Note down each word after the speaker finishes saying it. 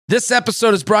This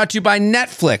episode is brought to you by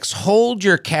Netflix. Hold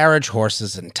your carriage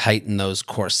horses and tighten those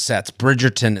corsets.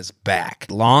 Bridgerton is back.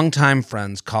 Longtime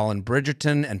friends Colin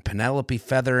Bridgerton and Penelope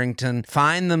Featherington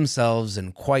find themselves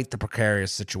in quite the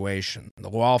precarious situation. The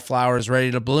wallflower is ready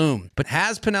to bloom. But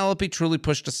has Penelope truly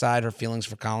pushed aside her feelings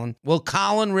for Colin? Will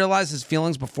Colin realize his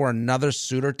feelings before another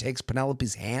suitor takes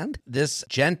Penelope's hand? This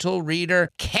gentle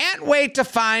reader can't wait to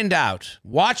find out.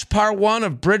 Watch part 1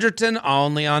 of Bridgerton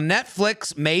only on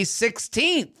Netflix May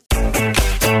 16th.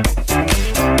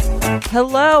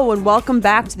 Hello and welcome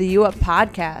back to the U Up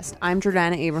Podcast. I'm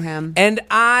Jordana Abraham. And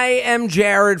I am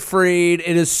Jared Freed.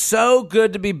 It is so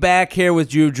good to be back here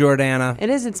with you, Jordana. It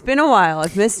is. It's been a while.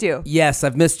 I've missed you. Yes,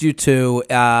 I've missed you too.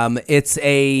 It's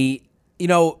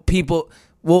people.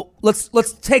 Well,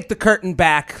 let's take the curtain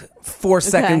back 4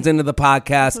 seconds into the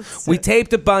podcast. We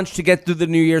taped a bunch to get through the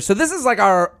new year. So this is like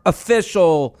our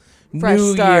official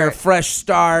year, fresh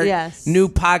start, yes. New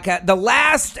podcast. The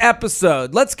last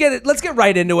episode. Let's get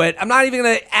right into it. I'm not even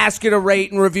going to ask you to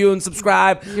rate and review and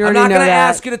subscribe. I'm not going to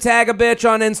ask you to tag a bitch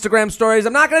on Instagram stories.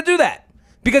 I'm not going to do that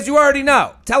because you already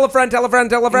know. Tell a friend, tell a friend,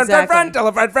 tell a friend, exactly. friend, tell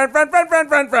a friend, friend, friend, friend, friend,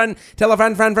 friend, friend, tell a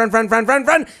friend, friend, friend, friend, friend, friend,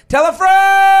 friend, tell a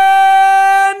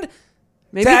friend.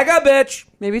 Maybe, tag a bitch.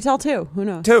 Maybe tell 2. Who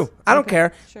knows? 2. I don't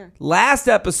care. Sure. Last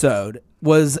episode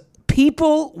was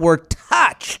people were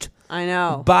touched. I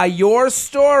know. By your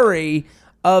story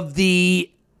of the,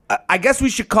 I guess we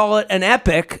should call it an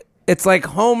epic. It's like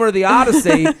Homer the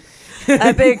Odyssey.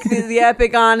 The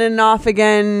epic on and off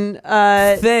again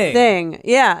thing.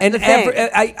 Yeah. And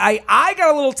I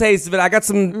got a little taste of it. I got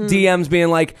some DMs being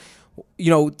like,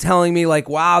 telling me like,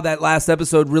 wow, that last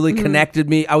episode really connected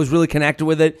me. I was really connected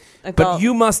with it. But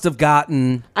you must have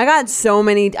gotten... I got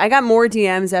more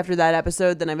DMs after that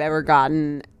episode than I've ever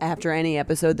gotten after any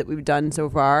episode that we've done so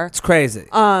far. It's crazy.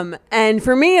 And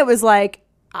for me, it was like,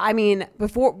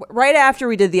 right after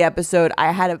we did the episode,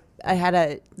 I had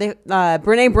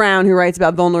Brene Brown, who writes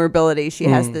about vulnerability. She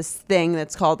has this thing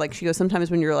that's called, like, she goes, sometimes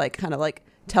when you're like, kind of like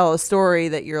tell a story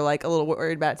that you're like a little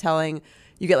worried about telling,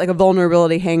 you get like a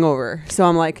vulnerability hangover. So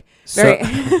I'm like, so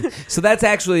that's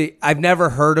actually, I've never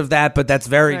heard of that, but that's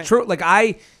very true. Like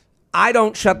I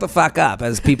don't shut the fuck up,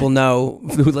 as people know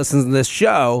who listens to this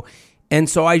show. And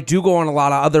so I do go on a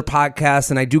lot of other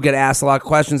podcasts and I do get asked a lot of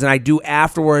questions, and I do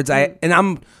afterwards.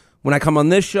 When I come on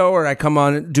this show or I come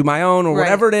on, do my own or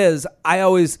whatever it is, I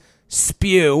always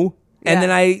spew. And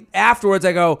then afterwards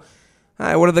I go, all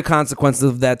right, what are the consequences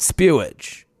of that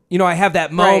spewage? I have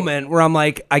that moment where I'm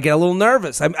like, I get a little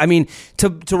nervous. I mean,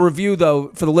 to review, though,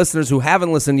 for the listeners who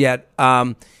haven't listened yet,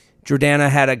 Jordana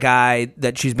had a guy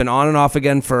that she's been on and off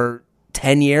again for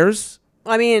 10 years.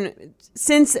 It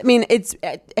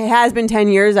has been 10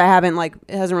 years. It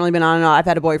hasn't really been on and off. I've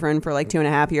had a boyfriend for like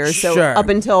 2.5 years. So up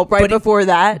until before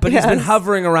that. But he's been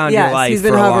hovering around your life for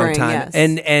a long time. Yes.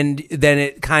 And then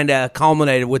it kind of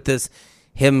culminated with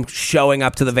him showing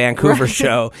up to the Vancouver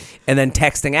show and then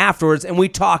texting afterwards, and we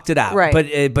talked it out.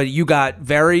 Right. But you got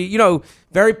very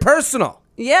personal.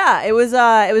 Yeah, it was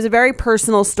a very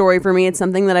personal story for me. It's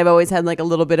something that I've always had like a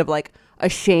little bit of like a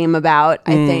shame about.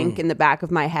 I think in the back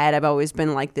of my head, I've always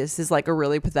been like, this is like a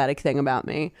really pathetic thing about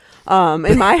me.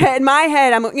 In my head,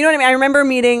 I'm, you know what I mean? I remember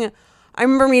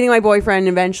meeting my boyfriend.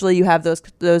 And eventually, you have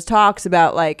those talks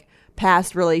about like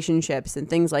past relationships and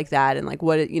things like that, and like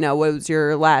what was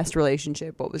your last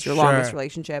relationship, what was your longest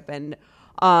relationship, and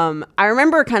I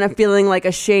remember kind of feeling like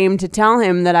ashamed to tell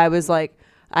him that I was like,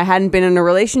 I hadn't been in a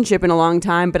relationship in a long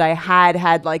time, but I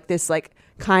had like this like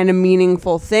kind of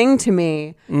meaningful thing to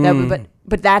me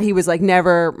but that he was like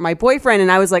never my boyfriend,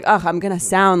 and I was like, oh, I'm gonna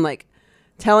sound like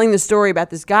telling the story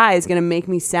about this guy is gonna make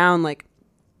me sound like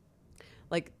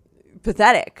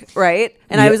pathetic, right?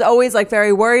 And I was always like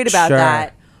very worried about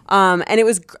that. And it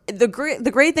was the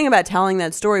great thing about telling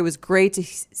that story was great to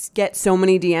get so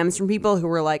many DMs from people who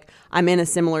were like, I'm in a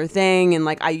similar thing, and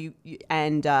like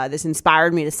this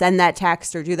inspired me to send that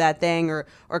text or do that thing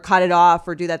or cut it off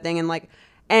or do that thing,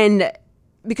 and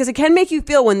because it can make you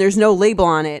feel, when there's no label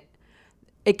on it,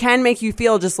 it can make you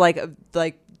feel just like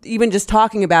even just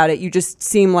talking about it, you just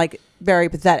seem like very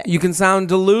pathetic. You can sound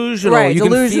delusional. Right, you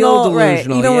can feel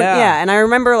delusional. Right. And I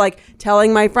remember like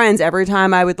telling my friends every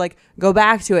time I would like go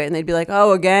back to it, and they'd be like,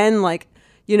 oh, again, like,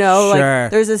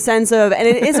 like there's a sense of, and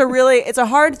it is it's a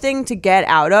hard thing to get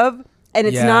out of. And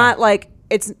it's not like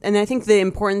and I think the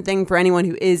important thing for anyone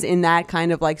who is in that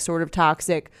kind of like sort of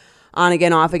toxic on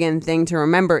again, off again thing to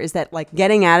remember is that like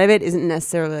getting out of it isn't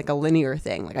necessarily like a linear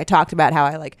thing. Like I talked about how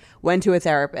I like went to a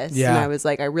therapist and I was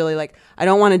like, I really like, I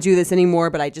don't want to do this anymore,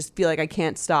 but I just feel like I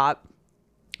can't stop.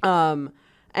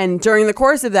 And during the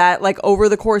course of that, like over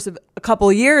the course of a couple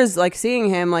of years, like seeing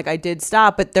him, like I did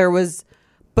stop, but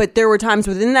But there were times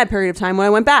within that period of time when I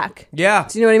went back. Yeah.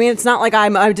 Do you know what I mean? It's not like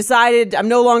I decided I'm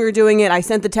no longer doing it. I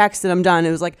sent the text and I'm done.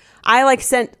 It was like I like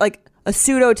sent like a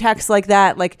pseudo text like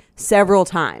that like several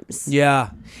times.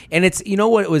 Yeah. And it's, you know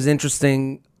what was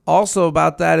interesting also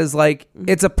about that is like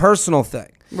it's a personal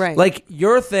thing. Right. Like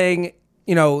your thing,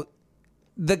 you know,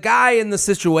 the guy in the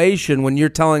situation when you're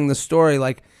telling the story,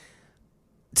 like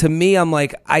to me, I'm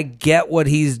like, I get what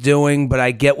he's doing, but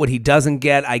I get what he doesn't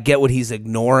get. I get what he's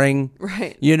ignoring.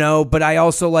 Right. You know, but I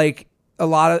also like a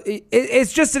lot of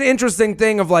it's just an interesting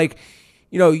thing of like,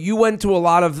 you know, you went through a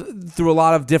lot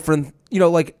of different, you know,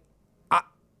 like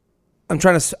I'm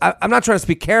not trying to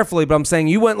speak carefully, but I'm saying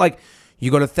you went like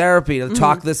you go to therapy to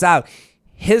talk this out.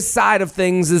 His side of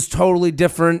things is totally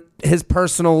different. His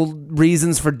personal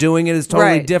reasons for doing it is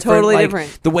totally different. Totally like,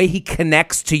 different. The way he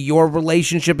connects to your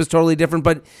relationship is totally different.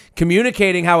 But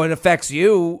communicating how it affects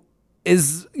you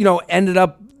is, you know, ended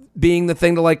up being the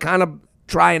thing to like kind of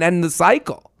try and end the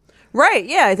cycle. Right.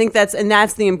 Yeah, I think that's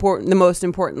the most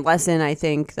important lesson I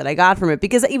think that I got from it,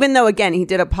 because even though again he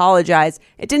did apologize,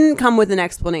 it didn't come with an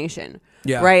explanation.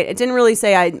 Yeah. Right. It didn't really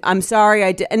say I'm sorry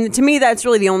I did, and to me that's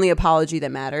really the only apology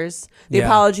that matters. The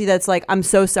apology that's like I'm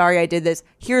so sorry I did this.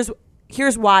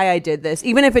 Here's why I did this.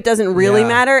 Even if it doesn't really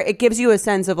matter, it gives you a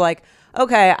sense of like,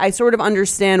 okay, I sort of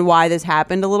understand why this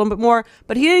happened a little bit more.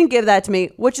 But he didn't give that to me,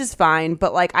 which is fine.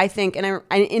 But like I think, and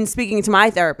in speaking to my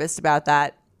therapist about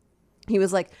that, he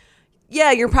was like,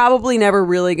 yeah, you're probably never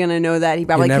really going to know that. He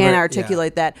probably can't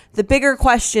articulate that. The bigger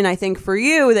question, I think, for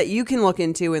you that you can look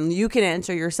into and you can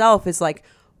answer yourself is like,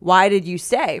 why did you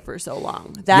stay for so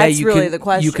long? That's really the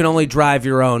question. You can only drive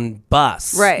your own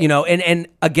bus. Right. You know, and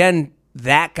again,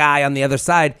 that guy on the other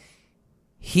side,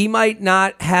 he might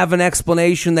not have an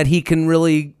explanation that he can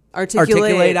really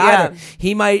articulate either.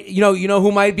 He might, you know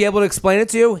who might be able to explain it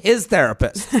to you? His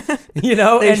therapist. You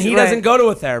know, and he doesn't go to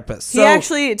a therapist. So, he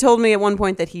actually told me at one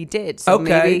point that he did. So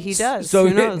maybe he does. So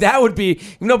who knows? that would be,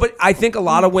 you know, but I think a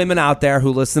lot of women out there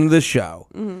who listen to this show,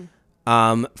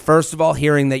 first of all,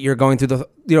 hearing that you're going through the,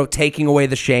 you know, taking away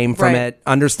the shame from it,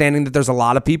 understanding that there's a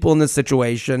lot of people in this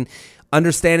situation,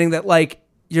 understanding that like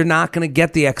you're not going to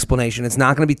get the explanation. It's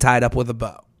not going to be tied up with a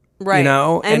bow. Right. You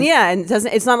know? And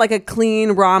it's not like a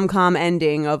clean rom-com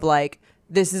ending of like,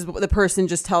 this is the person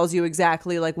just tells you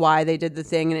exactly like why they did the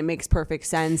thing and it makes perfect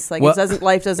sense. Like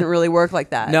life doesn't really work like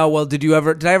that. No, well, did I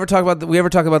ever talk about we ever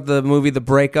talk about the movie The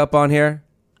Breakup on here?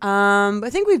 I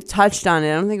think we've touched on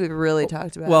it. I don't think we've really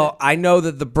talked about it. Well, I know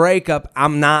that The Breakup,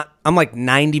 I'm like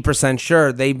 90%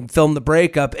 sure they filmed The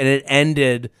Breakup and it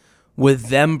ended with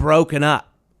them broken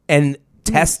up and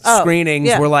test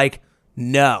screenings were like,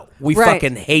 no, we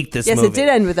fucking hate this movie. Yes, it did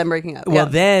end with them breaking up. Well,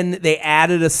 then they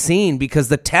added a scene because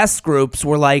the test groups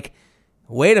were like,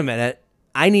 wait a minute,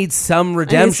 I need some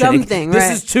redemption. I need something,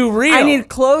 this is too real. I need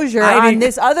closure on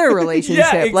this other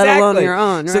relationship, let alone your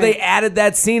own. Right? So they added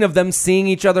that scene of them seeing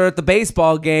each other at the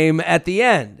baseball game at the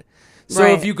end. So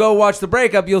if you go watch The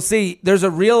Breakup, you'll see there's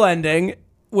a real ending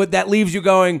that leaves you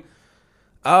going,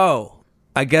 oh,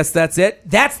 I guess that's it.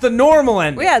 That's the normal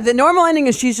ending. Well, yeah, the normal ending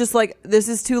is she's just like, this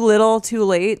is too little, too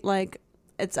late. Like,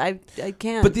 it's I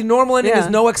can't. But the normal ending is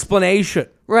no explanation.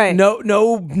 Right. No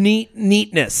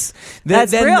neatness.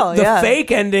 That's real. The fake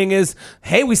ending is,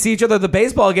 hey, we see each other at the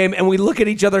baseball game and we look at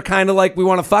each other kind of like we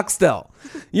want to fuck still.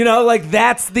 You know, like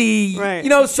that's the you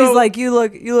know. So she's like, you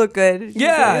look good.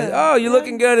 You're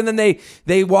looking good, and then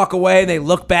they walk away and they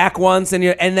look back once, and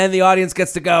then the audience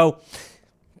gets to go,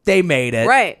 they made it.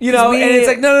 Right. You know, and it's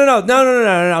like, no.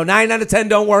 9 out of 10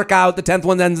 don't work out. The 10th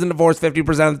one ends in divorce 50%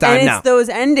 of the time. And it's those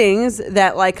endings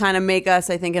that like kind of make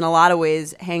us, I think, in a lot of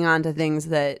ways, hang on to things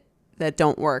that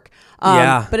don't work.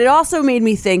 But it also made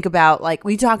me think about, like,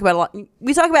 we talk about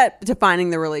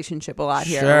defining the relationship a lot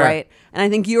here, right? And I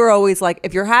think you're always like,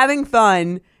 if you're having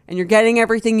fun and you're getting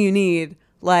everything you need,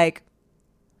 like,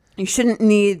 you shouldn't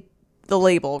need the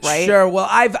label, right? Sure. Well,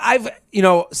 I've you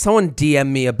know, someone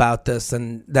DM'd me about this,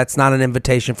 and that's not an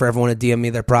invitation for everyone to DM me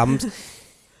their problems.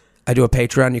 I do a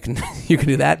Patreon. You can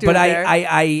do that. But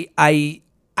I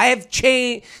have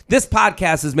changed. This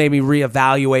podcast has made me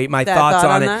reevaluate my thoughts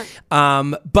on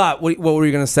it. But what were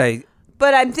you going to say?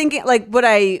 But I'm thinking, like, what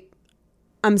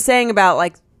I'm saying about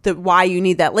like the why you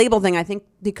need that label thing. I think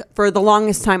for the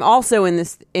longest time, also in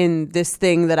this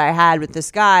thing that I had with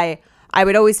this guy, I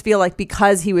would always feel like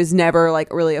because he was never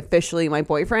like really officially my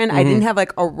boyfriend, I didn't have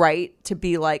like a right to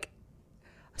be like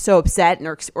so upset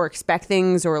or expect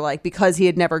things, or like because he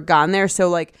had never gone there. So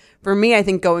like for me, I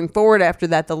think going forward after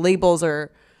that, the labels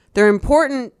they're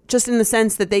important just in the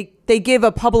sense that they give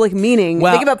a public meaning.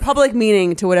 They give a public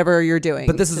meaning to whatever you're doing.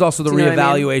 But this is also the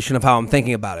reevaluation of how I'm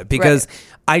thinking about it, because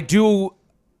I do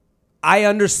I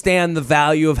understand the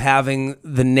value of having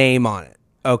the name on it.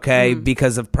 Okay,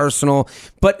 because of personal,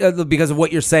 but because of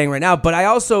what you're saying right now. But I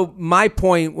also, my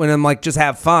point when I'm like, just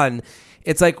have fun.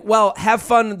 It's like, well, have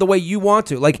fun the way you want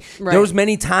to. Like, there was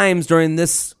many times during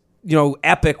this,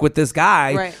 epic with this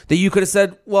guy that you could have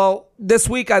said, well, this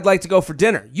week I'd like to go for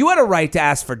dinner. You had a right to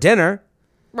ask for dinner.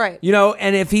 Right.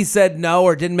 And if he said no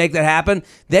or didn't make that happen,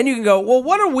 then you can go, well,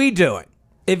 what are we doing?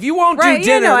 If you won't do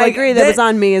dinner, I agree. That was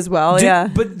on me as well.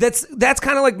 But that's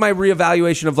kind of like my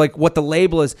reevaluation of like what the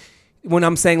label is. When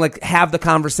I'm saying like have the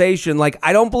conversation, like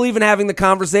I don't believe in having the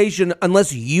conversation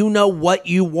unless you know what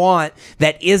you want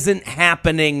that isn't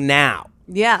happening now.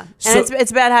 Yeah, and it's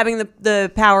about having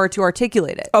the power to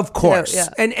articulate it. Of course,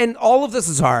 and all of this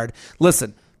is hard.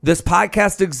 Listen, this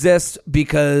podcast exists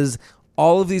because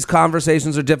all of these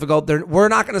conversations are difficult. We're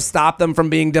not going to stop them from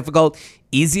being difficult.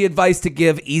 Easy advice to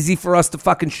give. Easy for us to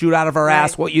fucking shoot out of our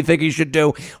ass what you think you should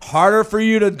do. Harder for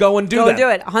you to go and do that. Go do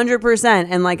it, 100%.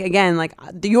 And like again, like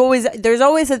there's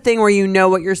always a thing where you know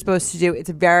what you're supposed to do. It's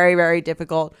very, very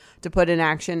difficult to put in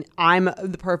action. I'm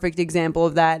the perfect example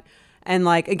of that. And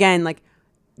like again, like.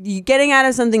 Getting out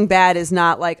of something bad is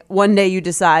not like one day you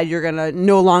decide you're going to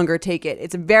no longer take it.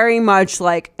 It's very much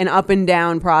like an up and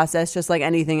down process, just like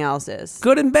anything else is.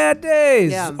 Good and bad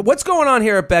days. Yeah. What's going on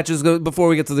here at Betches before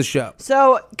we get to the show?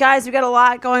 So, guys, we got a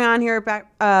lot going on here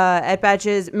at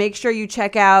Betches. Make sure you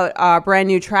check out our brand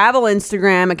new travel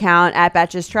Instagram account at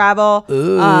Betches Travel.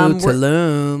 Ooh,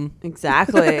 Tulum.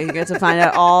 Exactly. You get to find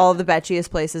out all the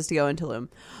betchiest places to go in Tulum.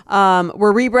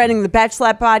 We're rebranding the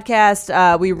Betchlap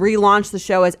podcast. We relaunched the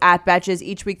show as at Betches.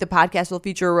 Each week, the podcast will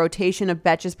feature a rotation of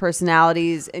Betches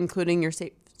personalities, including some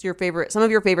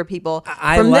of your favorite people.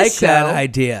 I from like this show. that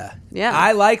idea. Yeah,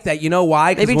 I like that. You know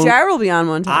why? Maybe Jared will be on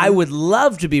one time. I would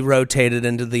love to be rotated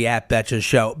into the at Betches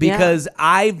show because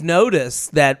I've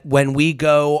noticed that when we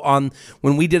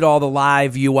did all the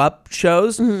live You Up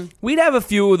shows, we'd have a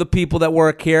few of the people that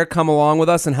work here come along with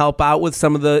us and help out with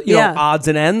some of the odds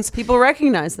and ends. People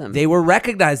recognize them. They were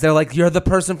recognized. They're like, you're the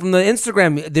person from the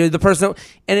Instagram. They're the person,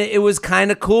 and it was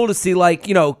kind of cool to see like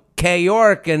Kay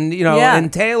York and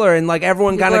and Taylor and like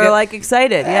everyone kind of like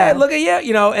excited. Hey, look at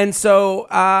you, and so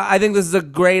I think this is a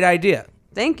great idea.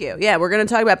 Thank you. Yeah, we're going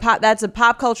to talk about that's a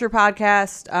pop culture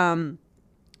podcast.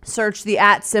 Search the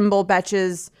 @ symbol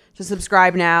Betches to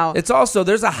subscribe now. It's also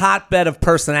there's a hotbed of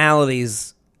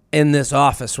personalities in this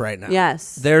office right now.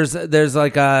 Yes, there's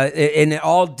like and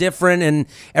all different, and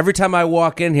every time I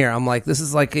walk in here, I'm like, this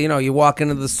is like you walk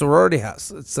into the sorority house.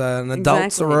 It's an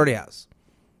adult sorority house.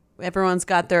 Everyone's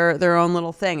got their own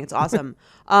little thing. It's awesome.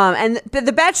 And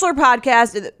the Bachelor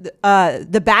podcast,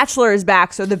 The Bachelor is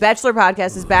back. So the Bachelor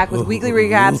podcast is back with weekly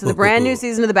recaps of the brand new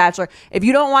season of The Bachelor. If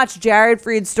you don't watch Jared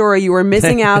Freed's story, you are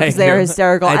missing out because they are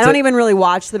hysterical. I don't even really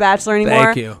watch The Bachelor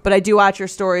anymore. Thank you. But I do watch your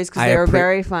stories because they are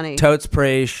very funny. Totes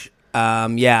Preach.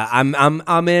 Yeah,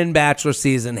 I'm in Bachelor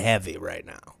season heavy right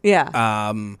now.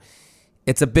 Yeah.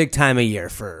 It's a big time of year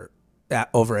for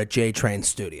over at J Train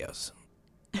Studios.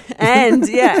 And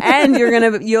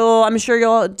I'm sure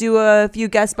you'll do a few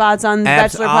guest spots on the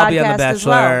Bachelor podcast. I'll be on the Bachelor. As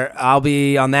well. I'll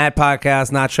be on that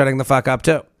podcast, not shutting the fuck up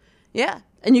too. Yeah.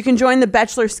 And you can join the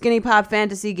Bachelor Skinny Pop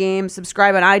Fantasy game.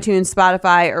 Subscribe on iTunes,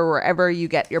 Spotify, or wherever you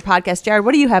get your podcast. Jared,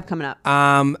 what do you have coming up?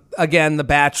 Again, The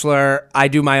Bachelor. I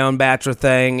do my own Bachelor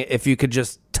thing. If you could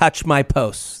just touch my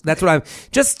posts, that's what I'm.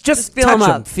 Just feel touch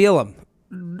them, feel them.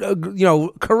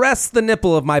 Caress the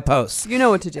nipple of my posts. You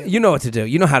know what to do. You know what to do.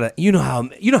 You know how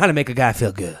to make a guy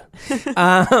feel good.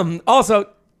 Also,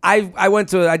 I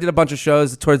did a bunch of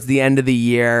shows towards the end of the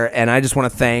year, and I just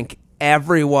want to thank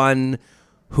everyone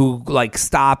who like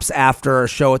stops after a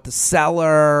show at the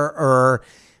Cellar, or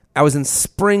I was in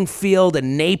Springfield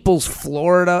and Naples,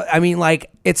 Florida. I mean,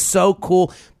 like, it's so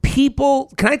cool. People,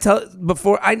 can I tell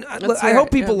before I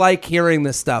hope people like hearing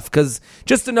this stuff, because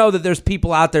just to know that there's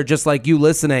people out there just like you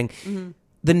listening. Mm-hmm.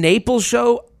 The Naples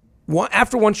show,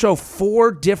 after one show,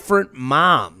 4 different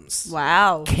moms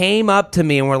came up to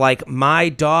me and were like, my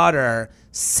daughter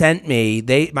sent me.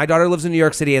 My daughter lives in New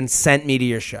York City and sent me to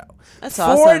your show. That's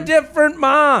awesome. 4 different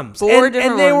moms.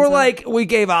 And they were like, we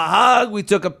gave a hug, we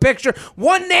took a picture.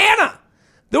 One Nana.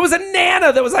 There was a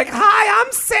Nana that was like, hi,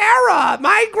 I'm Sarah.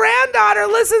 My granddaughter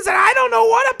listens, and I don't know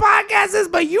what a podcast is,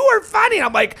 but you are funny. And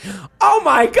I'm like, oh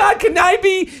my God, can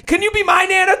you be my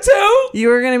Nana too? You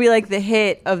were going to be like the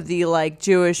hit of the like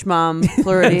Jewish mom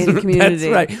Floridian community.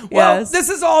 That's right. Yes. Well, this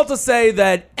is all to say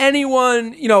that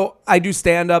anyone, I do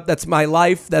stand up. That's my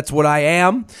life. That's what I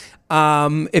am.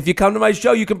 If you come to my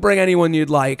show, you can bring anyone you'd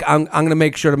like. I'm going to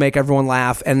make sure to make everyone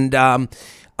laugh. And,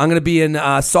 I'm going to be in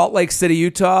Salt Lake City,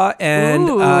 Utah, and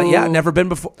never been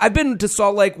before. I've been to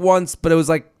Salt Lake once, but it was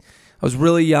like I was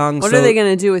really young. What are they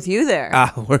going to do with you there?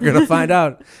 We're going to find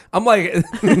out. I'm like,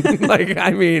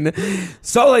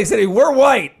 Salt Lake City, we're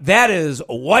white. That is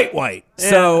white. Yeah.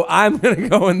 So I'm going to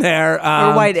go in there.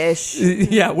 We're white-ish.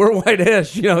 Yeah, we're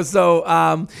white-ish.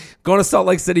 So going to Salt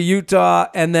Lake City, Utah,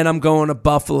 and then I'm going to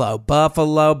Buffalo,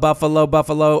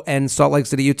 and Salt Lake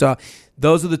City, Utah.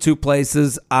 Those are the two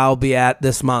places I'll be at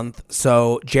this month.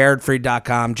 So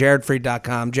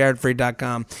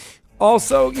jaredfreed.com.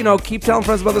 Also, keep telling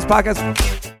friends about this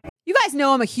podcast. You guys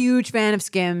know I'm a huge fan of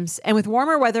Skims, and with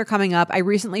warmer weather coming up, I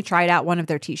recently tried out one of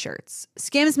their t-shirts.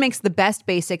 Skims makes the best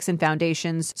basics and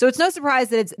foundations, so it's no surprise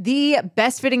that it's the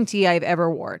best fitting tee I've ever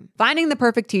worn. Finding the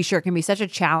perfect t-shirt can be such a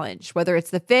challenge, whether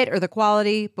it's the fit or the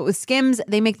quality, but with Skims,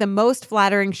 they make the most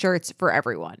flattering shirts for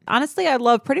everyone. Honestly, I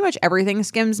love pretty much everything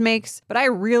Skims makes, but I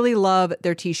really love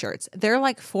their t-shirts. They're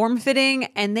like form-fitting,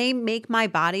 and they make my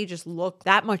body just look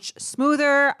that much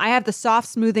smoother. I have the soft,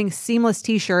 smoothing, seamless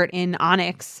t-shirt in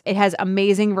Onyx. It has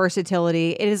amazing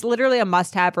versatility. It is literally a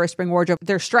must-have for a spring wardrobe.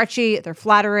 They're stretchy, they're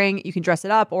flattering, you can dress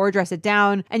it up or dress it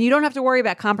down, and you don't have to worry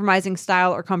about compromising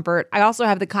style or comfort. I also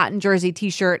have the cotton jersey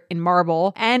t-shirt in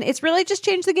marble, and it's really just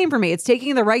changed the game for me. It's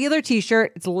taking the regular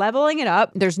t-shirt, it's leveling it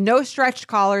up, there's no stretched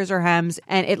collars or hems,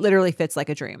 and it literally fits like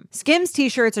a dream. Skims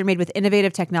t-shirts are made with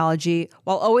innovative technology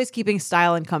while always keeping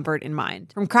style and comfort in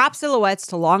mind. From crop silhouettes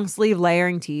to long sleeve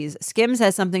layering tees, Skims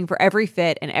has something for every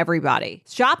fit and every body.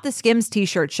 Shop the Skims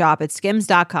t-shirt shop at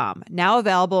skims.com, now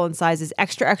available in sizes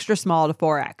extra small to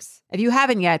 4X. If you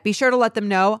haven't yet, be sure to let them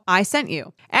know I sent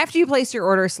you. After you place your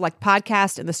order, select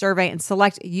podcast in the survey and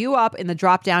select You Up in the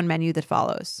drop-down menu that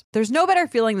follows. There's no better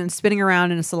feeling than spinning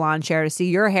around in a salon chair to see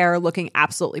your hair looking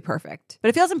absolutely perfect. But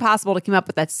it feels impossible to come up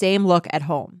with that same look at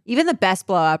home. Even the best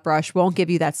blowout brush won't give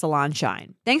you that salon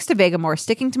shine. Thanks to Vegamore,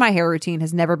 sticking to my hair routine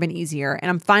has never been easier, and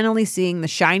I'm finally seeing the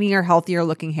shinier, healthier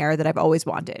looking hair that I've always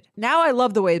wanted. Now I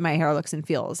love the way my hair looks and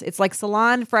feels. It's like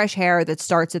salon fresh hair that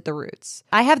starts at the roots.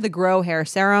 I have the Grow Hair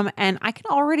Serum, and I can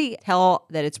already tell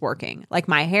that it's working. Like,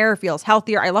 my hair feels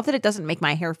healthier. I love that it doesn't make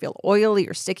my hair feel oily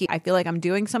or sticky. I feel like I'm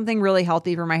doing something really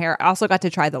healthy for my hair. I also got to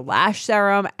try the lash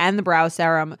serum and the brow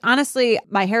serum. Honestly,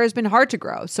 my hair has been hard to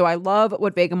grow, so I love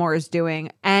what Vegamore is doing,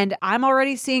 and I'm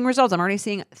already seeing results. I'm already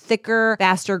seeing thicker,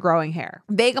 faster growing hair.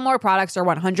 Vegamore products are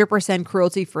 100%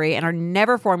 cruelty-free and are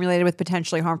never formulated with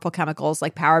potentially harmful chemicals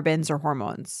like parabens or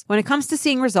hormones. When it comes to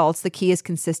seeing results, the key is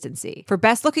consistency. For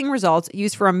best-looking results,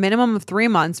 use for a minimum of 3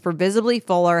 months for visibly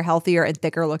fuller, healthier, and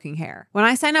thicker looking hair. When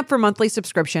I sign up for monthly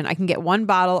subscription, I can get 1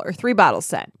 bottle or 3 bottles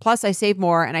sent. Plus, I save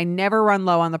more, and I never run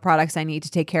low on the products I need to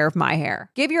take care of my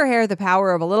hair. Give your hair the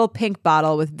power of a little pink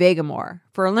bottle with Vegamore.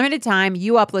 For a limited time,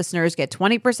 You Up listeners get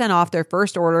 20% off their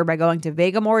first order by going to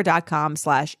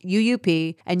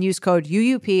vegamore.com/UUP and use code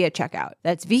UUP at checkout.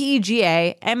 That's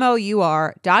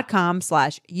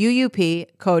VEGAMOUR.com/UUP,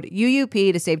 code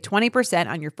UUP to save 20%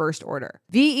 on your first order.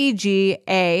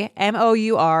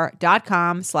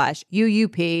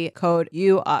 VEGAMOUR.com/UUP, code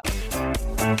UUP.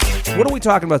 What are we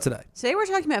talking about today? Today we're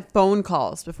talking about phone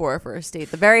calls before a first date.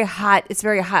 It's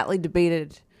very hotly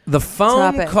debated. The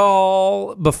phone topic.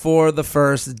 call before the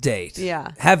first date. Yeah.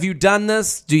 Have you done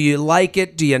this? Do you like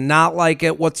it? Do you not like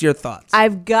it? What's your thoughts?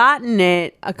 I've gotten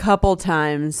it a couple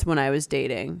times when I was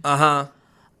dating. Uh-huh.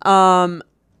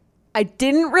 I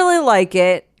didn't really like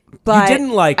it, but You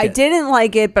didn't like it? I didn't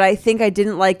like it, but I think I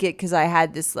didn't like it because I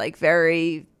had this like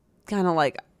very kind of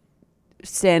like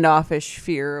standoffish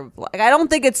fear of like, I don't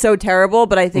think it's so terrible,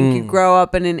 but I think you grow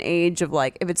up in an age of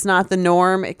like, if it's not the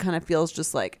norm, it kind of feels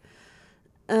just like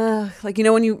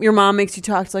when your mom makes you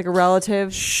talk to like a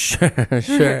relative.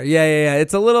 Sure. Yeah.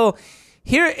 It's a little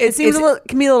here. It seems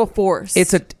can be a little forced.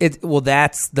 Well,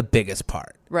 that's the biggest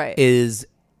part. Right.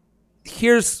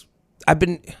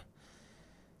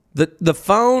 The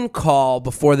phone call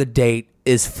before the date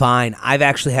is fine. I've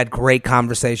actually had great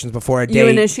conversations before a date. You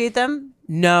initiate them?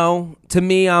 No. To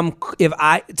me,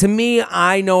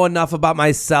 I know enough about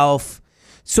myself.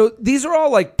 So these are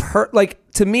all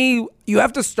to me, you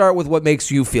have to start with what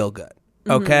makes you feel good.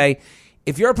 Okay? Mm-hmm.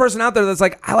 If you're a person out there that's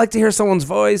like, I like to hear someone's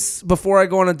voice before I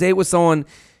go on a date with someone,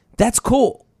 that's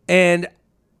cool. And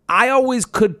I always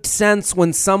could sense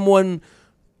when someone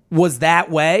was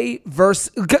that way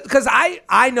versus, because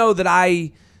I know that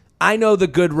I know the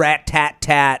good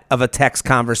rat-tat-tat of a text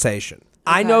conversation. Okay.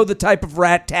 I know the type of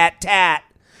rat-tat-tat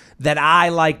that I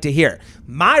like to hear.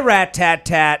 My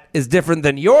rat-tat-tat is different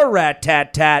than your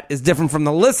rat-tat-tat is different from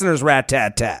the listener's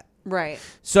rat-tat-tat. Right.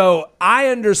 So I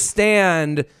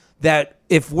understand that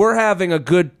if we're having a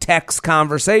good text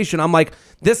conversation, I'm like,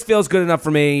 this feels good enough for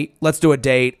me. Let's do a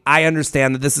date. I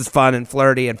understand that this is fun and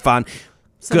flirty and fun.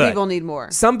 Some people need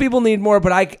more. Some people need more,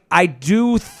 but I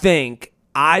do think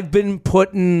I've been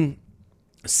putting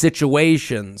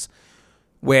situations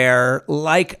where,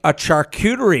 like a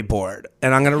charcuterie board,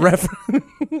 and I'm going to reference.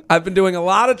 I've been doing a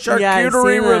lot of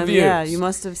charcuterie reviews. Yeah, you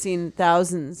must have seen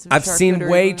thousands. I've seen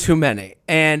way too many,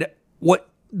 and what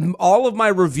all of my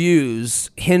reviews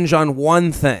hinge on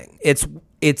one thing. It's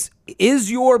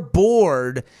is your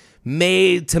board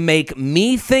made to make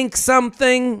me think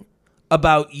something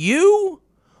about you,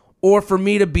 or for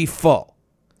me to be full?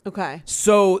 Okay.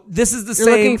 So this is the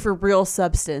You're same. looking for real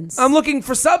substance. I'm looking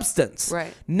for substance,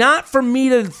 Right? Not for me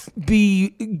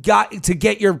to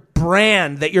get your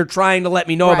brand that you're trying to let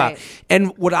me know about.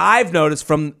 And what I've noticed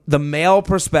from the male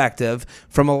perspective,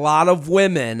 from a lot of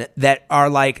women that are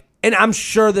like, and I'm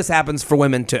sure this happens for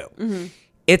women too. Mm-hmm.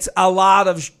 It's a lot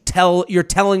of you're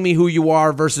telling me who you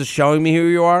are versus showing me who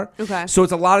you are. Okay. So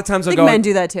it's a lot of times I think men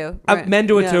do that too. Right. Men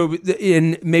do it too,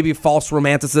 in maybe false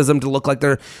romanticism, to look like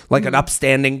they're like an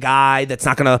upstanding guy that's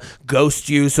not going to ghost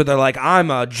you. So they're like, I'm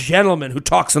a gentleman who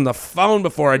talks on the phone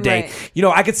before a date. Right. You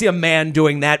know, I could see a man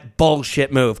doing that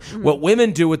bullshit move. Mm-hmm. What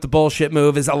women do with the bullshit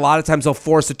move is a lot of times they'll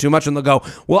force it too much and they'll go,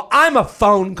 well, I'm a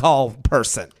phone call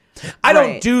person. I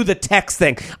don't do the text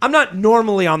thing. I'm not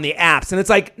normally on the apps. And it's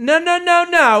like,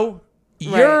 no.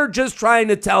 You're just trying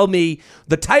to tell me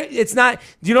the type. It's not.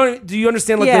 Do you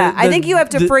understand? Like, I think you have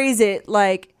to phrase it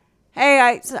like,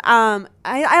 "Hey,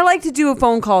 I like to do a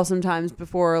phone call sometimes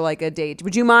before like a date.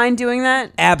 Would you mind doing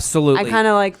that?" Absolutely. I kind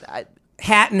of like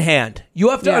hat in hand.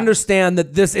 You have to understand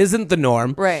that this isn't the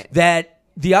norm. Right. That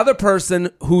the other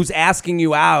person who's asking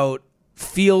you out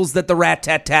feels that the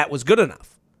rat-tat-tat was good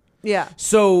enough. Yeah.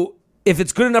 So if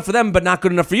it's good enough for them but not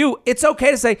good enough for you, it's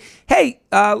okay to say, hey,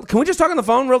 can we just talk on the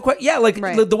phone real quick? Yeah, like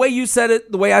the way you said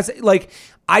it, the way I said it, like,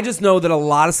 I just know that a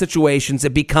lot of situations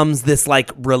it becomes this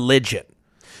like religion.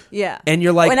 Yeah. And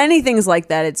you're like, when anything's like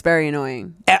that, it's very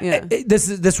annoying.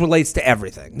 This relates to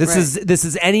everything. This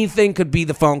is anything could be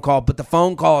the phone call, but the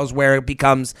phone call is where it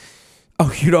becomes,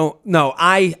 oh, you don't know.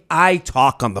 I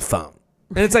talk on the phone.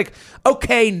 And it's like,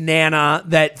 okay, Nana,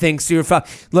 that thinks you're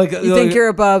like you think you're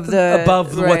above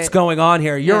what's going on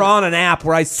here. You're on an app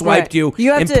where I swiped you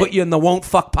and put you in the won't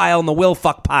fuck pile and the will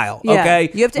fuck pile. Yeah.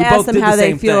 Okay, you have to ask them how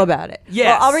they feel about it. Yes.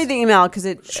 Well, I'll read the email because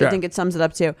I think it sums it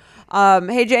up too.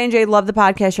 Hey J&J, love the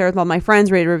podcast. Share with all my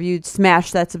friends. Rate, reviewed.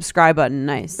 Smash that subscribe button.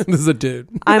 Nice. This is a dude.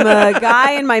 I'm a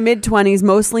guy in my mid-20s,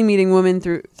 mostly meeting women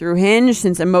through Hinge,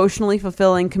 since emotionally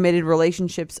fulfilling, committed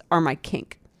relationships are my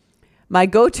kink. My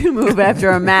go-to move after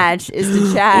a match is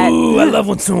to chat. Ooh, I love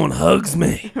when someone hugs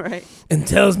me right. and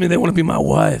tells me they want to be my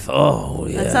wife. Oh,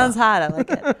 yeah. That sounds hot. I like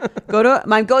it.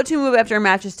 My go-to move after a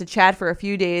match is to chat for a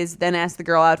few days, then ask the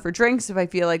girl out for drinks if I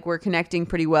feel like we're connecting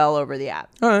pretty well over the app.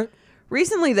 All right.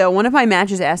 Recently, though, one of my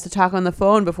matches asked to talk on the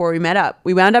phone before we met up.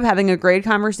 We wound up having a great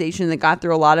conversation that got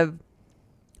through a lot of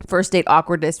first date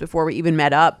awkwardness before we even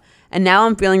met up, and now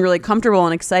I'm feeling really comfortable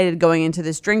and excited going into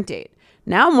this drink date.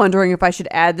 Now I'm wondering if I should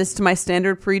add this to my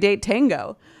standard pre-date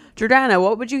tango. Jordana,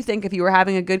 what would you think if you were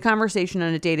having a good conversation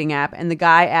on a dating app and the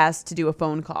guy asked to do a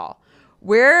phone call?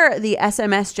 We're the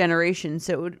SMS generation,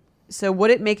 so would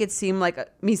it make it seem like a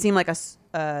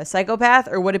psychopath,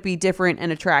 or would it be different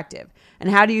and attractive?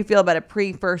 And how do you feel about a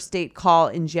pre-first date call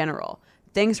in general?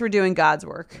 Thanks for doing God's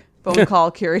work. Phone call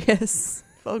curious.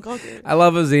 Phone call curious. I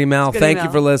love his email. Thank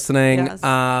you for listening. Yes.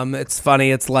 It's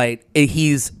funny. It's light.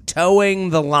 He's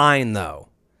towing the line, though,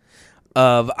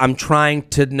 of I'm trying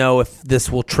to know if this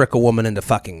will trick a woman into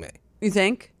fucking me. You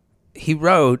think? He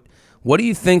wrote, what do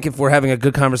you think if we're having a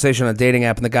good conversation on a dating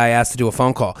app and the guy asked to do a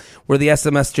phone call? We're the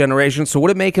SMS generation, so would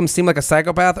it make him seem like a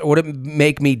psychopath, or would it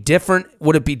make me different?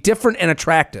 Would it be different and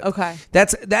attractive? Okay.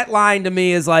 That line to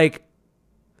me is like,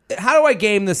 how do I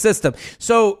game the system?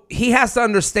 So he has to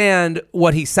understand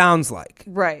what he sounds like.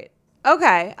 Right.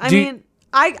 Okay. I mean,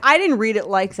 I didn't read it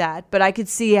like that, but I could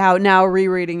see how now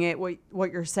rereading it,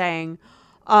 what you're saying.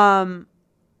 If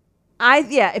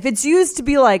it's used to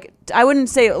be like, I wouldn't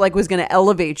say it like was going to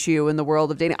elevate you in the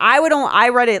world of dating. I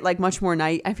read it like much more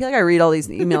naive. I feel like I read all these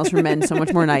emails from men so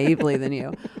much more naively than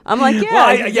you. I'm like,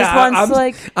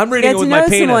 I'm reading it with my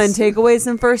penis. Someone, take away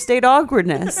some first date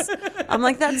awkwardness. I'm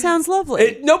like, that sounds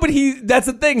lovely. That's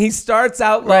the thing. He starts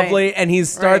out lovely, and he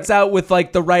starts out with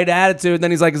like the right attitude, and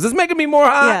then he's like, is this making me more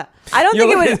hot? Yeah. I don't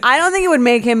think it would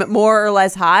make him more or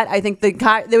less hot. I think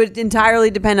it would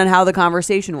entirely depend on how the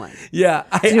conversation went. Yeah.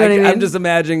 I'm just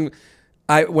imagining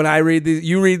when I read these,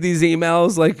 you read these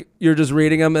emails like you're just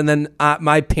reading them, and then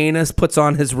my penis puts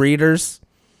on his readers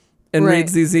and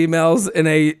reads these emails in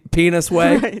a penis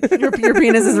way. Right. Your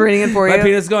penis is reading it for you. My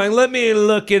penis going, let me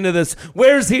look into this.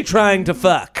 Where's he trying to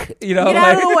fuck? You know, get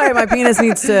out of the way. My penis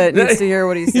needs to hear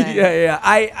what he's saying. Yeah.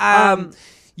 I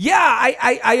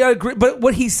agree. But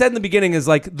what he said in the beginning is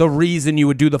like the reason you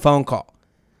would do the phone call.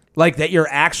 Like that you're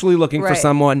actually looking for Right.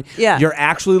 someone. Yeah. You're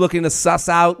actually looking to suss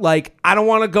out, like, I don't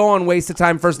want to go on wasted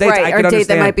time first dates. Right, I or could a date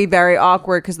understand. that might be very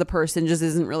awkward because the person just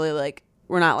isn't really like,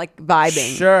 we're not like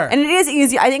vibing. Sure. And it is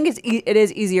easy. I think it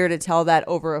is easier to tell that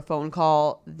over a phone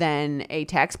call than a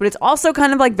text, but it's also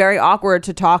kind of like very awkward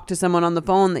to talk to someone on the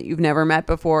phone that you've never met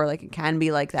before. Like it can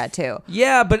be like that too.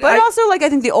 Yeah, but Also, like, I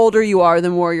think the older you are, the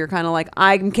more you're kind of like,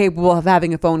 I'm capable of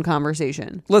having a phone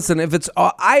conversation. listen, if it's,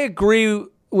 I agree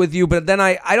with you, but then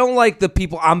I don't like the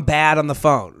people, I'm bad on the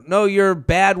phone. No, you're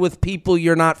bad with people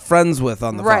you're not friends with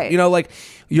on the phone. Right. You know, like,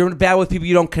 you're bad with people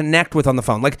you don't connect with on the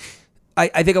phone. Like,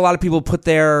 I think a lot of people put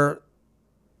that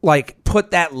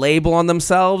label on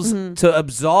themselves to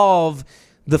absolve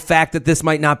the fact that this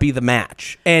might not be the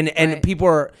match. And Right. people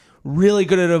are really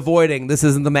good at avoiding this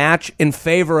isn't the match in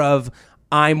favor of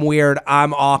I'm weird,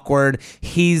 I'm awkward,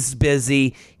 he's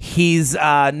busy, he's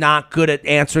not good at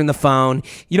answering the phone.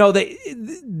 You know, the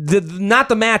not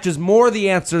the match is more the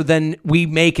answer than we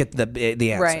make it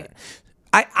the answer. Right.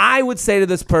 I would say to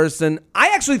this person, I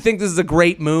actually think this is a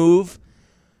great move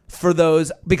for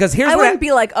those, because here's I what wouldn't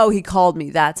be like, oh, he called me,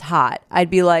 that's hot. I'd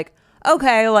be like,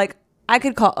 okay, like, I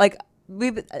could call, like,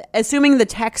 assuming the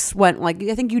text went, like,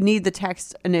 I think you need the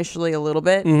text initially a little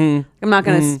bit. I'm not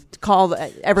going to call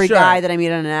every Sure. guy that I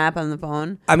meet on an app on the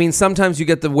phone. I mean, sometimes you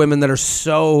get the women that are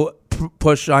so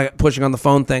pushing on the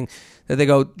phone thing that they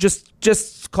go, just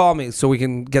call me so we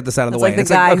can get this out of the It's way. like the It's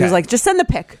guy okay. who's like, just send the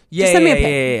pic. Yeah, just send me a yeah,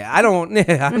 pic. yeah. I don't.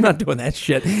 I'm not doing that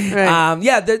shit. Right.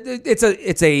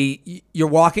 It's a. You're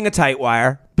walking a tight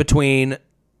wire between,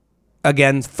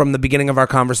 again, from the beginning of our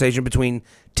conversation, between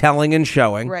telling and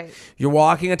showing. Right. You're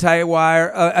walking a tight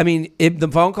wire. I mean, the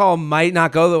phone call might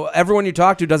not go. Everyone you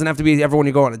talk to doesn't have to be everyone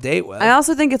you go on a date with. I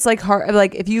also think it's like hard,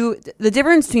 like the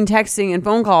difference between texting and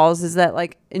phone calls is that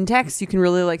like in text you can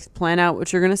really like plan out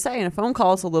what you're going to say. In a phone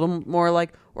call, it's a little more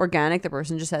like organic. The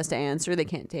person just has to answer. They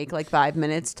can't take like 5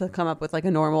 minutes to come up with like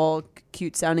a normal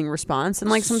cute sounding response. And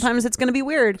like sometimes it's going to be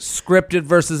weird. Scripted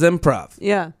versus improv.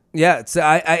 Yeah. Yeah,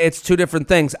 it's two different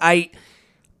things. I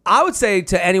would say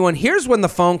to anyone, here's when the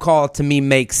phone call to me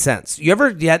makes sense. You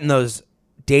ever get in those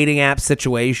dating app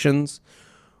situations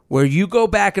where you go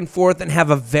back and forth and have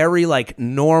a very like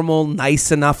normal,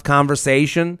 nice enough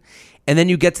conversation, and then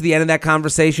you get to the end of that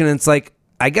conversation and it's like,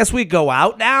 I guess we go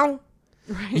out now?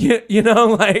 Right. You know,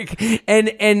 like,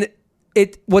 and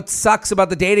what sucks about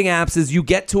the dating apps is you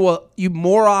get to you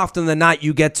more often than not,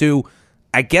 you get to,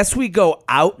 I guess we go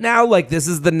out now? Like, this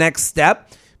is the next step?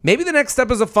 Maybe the next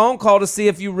step is a phone call to see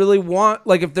if you really want,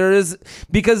 like, if there is,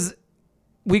 because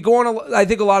we go on, I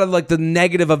think a lot of, like, the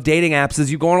negative of dating apps is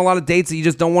you go on a lot of dates that you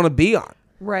just don't want to be on.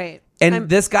 Right. And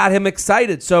this got him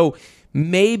excited. So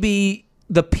maybe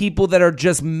the people that are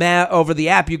just meh over the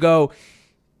app, you go,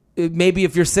 maybe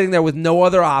if you're sitting there with no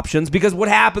other options, because what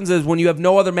happens is when you have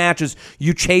no other matches,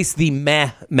 you chase the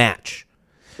meh match.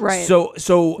 Right. So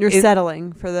You're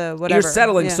settling for the whatever. You're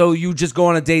settling, Yeah. so you just go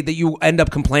on a date that you end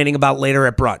up complaining about later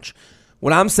at brunch.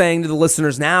 What I'm saying to the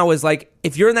listeners now is like,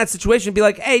 if you're in that situation, be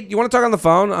like, hey, you want to talk on the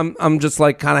phone? I'm just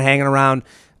like kind of hanging around.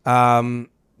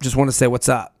 Just want to say what's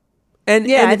up. And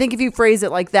Yeah, I think if you phrase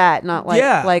it like that, not like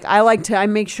Yeah. like I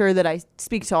make sure that I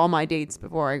speak to all my dates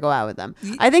before I go out with them.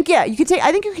 I think you could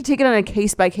take it on a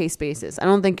case by case basis. I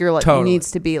don't think you're like Totally. it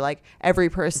needs to be like every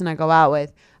person I go out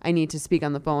with I need to speak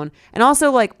on the phone. And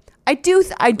also like I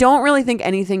don't really think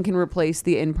anything can replace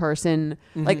the in person.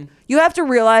 Like you have to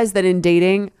realize that in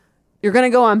dating you're going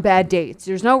to go on bad dates.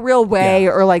 There's no real way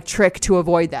or like trick to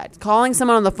avoid that. Calling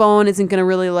someone on the phone isn't going to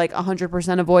really like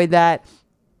 100% avoid that.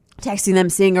 Texting them,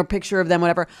 seeing a picture of them,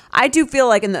 whatever. I do feel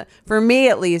like for me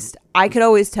at least, I could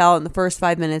always tell in the first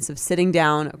 5 minutes of sitting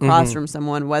down across from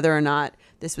someone whether or not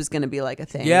this was going to be like a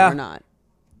thing or not.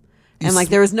 And like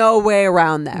there was no way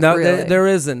around that. no, really. there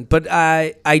isn't. But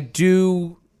I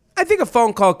think a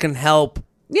phone call can help.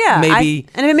 Yeah, maybe.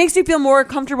 and if it makes you feel more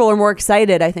comfortable or more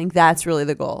excited, I think that's really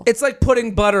the goal. It's like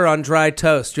putting butter on dry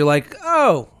toast. You're like,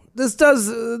 oh, this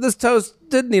toast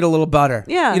did need a little butter.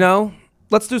 Yeah. You know?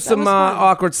 Let's do some was fun.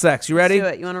 awkward sex. You ready? Do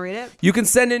it. You want to read it? You can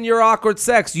send in your awkward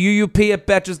sex,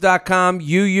 uup@betches.com,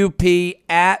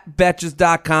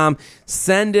 uup@betches.com.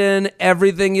 Send in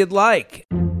everything you'd like.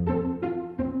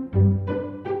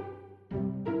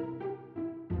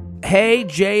 Hey,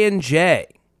 J&J.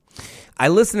 I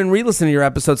listen and re-listen to your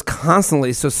episodes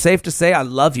constantly, so safe to say I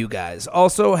love you guys.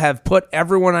 Also have put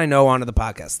everyone I know onto the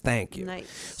podcast. Thank you. Nice.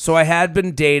 So I had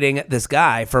been dating this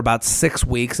guy for about 6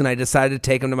 weeks, and I decided to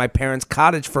take him to my parents'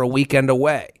 cottage for a weekend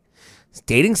away.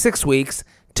 Dating 6 weeks,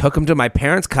 took him to my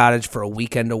parents' cottage for a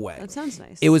weekend away. That sounds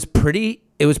nice. It was pretty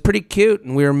cute,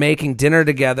 and we were making dinner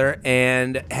together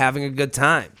and having a good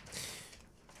time.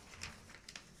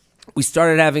 We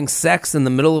started having sex in the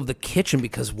middle of the kitchen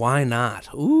because why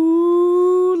not?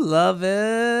 Ooh, love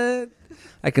it.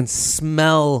 I can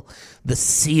smell the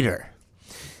cedar.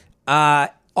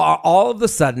 All of a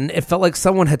sudden, it felt like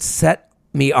someone had set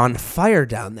me on fire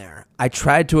down there. I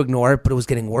tried to ignore it, but it was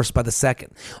getting worse by the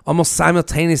second. Almost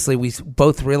simultaneously, we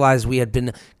both realized we had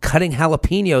been cutting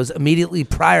jalapenos immediately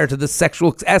prior to this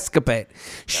sexual escapade.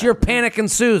 Sheer panic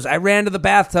ensues. I ran to the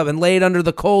bathtub and laid under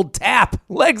the cold tap,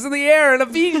 legs in the air in a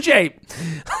V shape.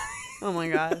 Oh my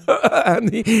God.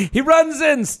 He runs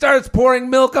in, starts pouring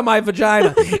milk on my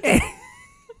vagina.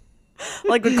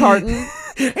 Like the carton.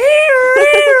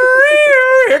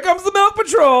 Here comes the milk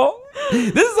patrol.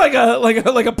 This is like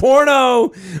a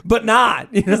porno, but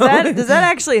not. You know? Does that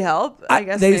actually help? I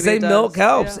guess they maybe say it does. milk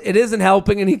helps. Yeah. It isn't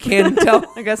helping, and he can't tell.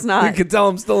 I guess not. You can tell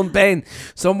I'm still in pain.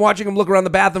 So I'm watching him look around the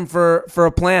bathroom for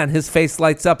a plan. His face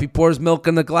lights up. He pours milk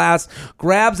in the glass,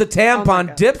 grabs a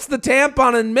tampon, dips the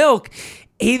tampon in milk.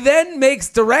 He then makes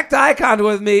direct eye contact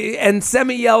with me and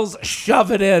semi-yells,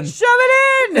 "Shove it in." Shove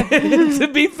it in! To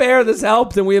be fair, this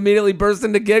helped, and we immediately burst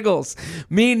into giggles.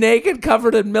 Me naked,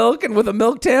 covered in milk, and with a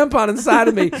milk tampon inside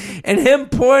of me, and him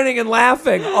pointing and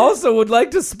laughing. Also would like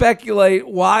to speculate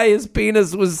why his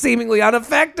penis was seemingly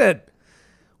unaffected.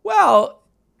 Well,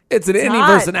 it's an innie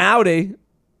versus an outie,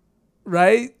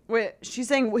 right? Wait, she's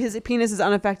saying his penis is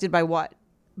unaffected by what?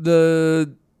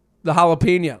 The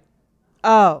jalapeno.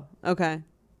 Oh, okay.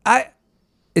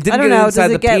 It didn't I don't get know. inside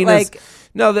Does it the get penis. like?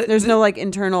 No, There's no like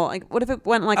internal. Like, what if it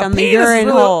went like on the penis is urine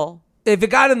really- hole? If it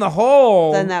got in the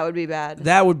hole, Then that would be bad.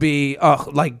 that would be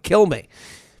like kill me.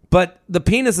 But the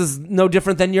penis is no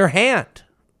different than your hand.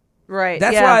 Right.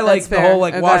 That's yeah, why I like that's the fair. whole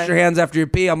like wash your hands after you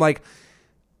pee. I'm like,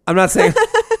 I'm not saying.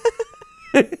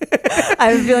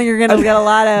 I have a feeling you're gonna get a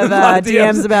lot of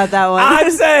DMs about that one.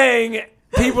 I'm saying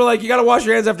people are like, you got to wash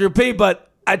your hands after you pee, but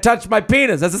I touched my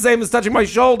penis. That's the same as touching my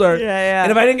shoulder. Yeah.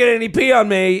 And if I didn't get any pee on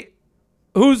me,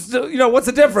 what's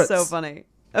the difference? So funny.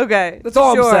 Okay, That's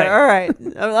all I'm sure. saying. All right. I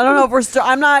don't know if we're still.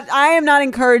 I am not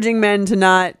encouraging men to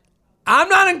not. I'm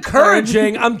not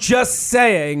encouraging. I'm just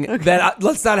saying that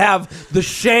let's not have the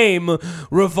shame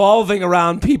revolving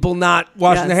around people not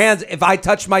washing their hands. If I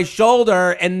touch my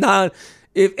shoulder and not,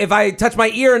 if I touch my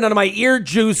ear and none of my ear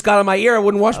juice got on my ear, I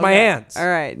wouldn't wash my hands. All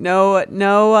right. No.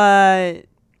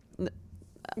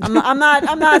 I'm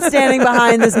not standing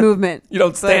behind this movement. You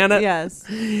don't stand it? Yes.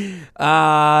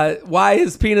 Why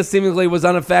his penis seemingly was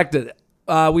unaffected.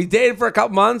 We dated for a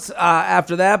couple months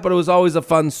after that, but it was always a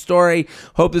fun story.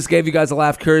 Hope this gave you guys a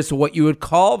laugh. Curious to what you would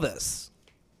call this.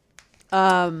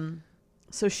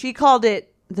 So she called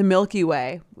it the Milky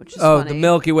Way, which is funny. The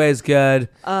Milky Way is good.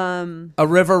 A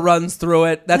river runs through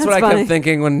it. That's what I funny. kept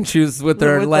thinking when she was with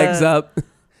her With legs up.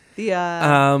 The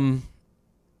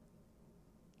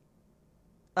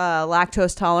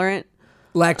lactose tolerant.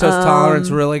 Lactose tolerance,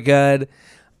 really good.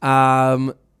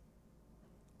 A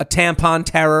tampon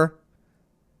terror.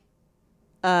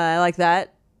 I like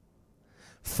that.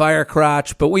 Fire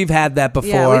crotch, but we've had that before.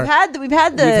 Yeah, we've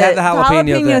had the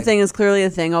jalapeno thing is clearly a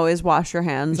thing. Always wash your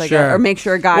hands, Sure. or make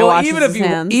sure a guy washes his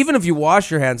hands. Even if you wash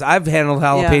your hands, I've handled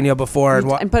jalapeno before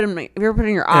and put them. If you're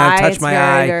putting your and I eye, touch it's my very,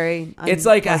 eye. very It's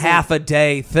like a unpleasant. half a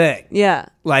day thing. Yeah,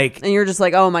 Like, and you're just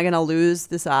like, oh, am I going to lose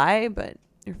this eye? But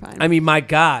you're fine. I mean, my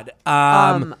God.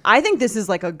 I think this is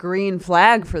like a green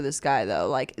flag for this guy, though.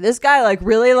 Like this guy, like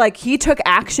really, like he took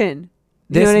action.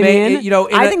 You This know what may- I mean? you know,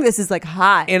 I think this is like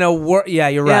hot. in a world, yeah,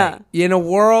 you're right. In a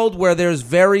world where there's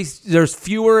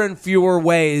fewer and fewer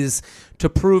ways to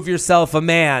prove yourself a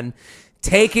man,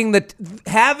 having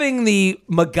the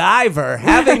MacGyver,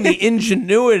 having the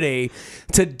ingenuity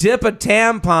to dip a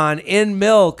tampon in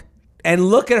milk and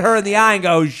look at her in the eye and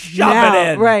go, shove it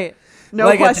in. Right. No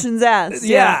Like questions asked.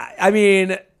 Yeah. I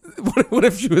mean, what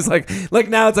if she was like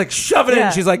now it's like, shove it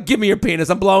in. She's like, give me your penis.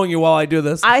 I'm blowing you while I do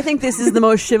this. I think this is the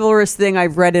most chivalrous thing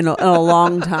I've read in a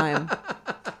long time.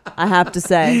 I have to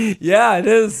say. Yeah, it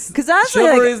is. Because honestly,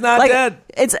 chivalry is not like, dead.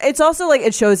 It's also like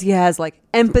it shows he has like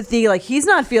empathy. Like he's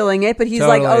not feeling it, but he's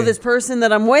like, Totally. oh, this person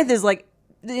that I'm with is like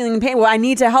in pain. Well, I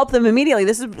need to help them immediately.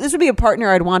 This would be a partner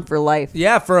I'd want for life.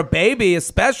 Yeah, for a baby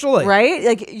especially. Right?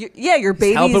 Like, your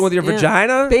baby's helping with your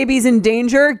vagina? Baby's in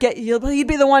danger. He'd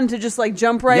be the one to just like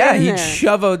jump right Yeah, in he'd there.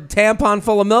 shove a tampon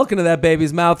full of milk into that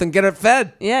baby's mouth and get it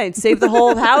fed. Yeah, he'd save the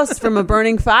whole house from a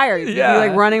burning fire. You'd Yeah. be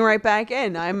like running right back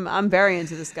in. I'm very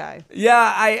into this guy.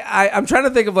 Yeah, I'm trying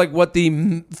to think of like what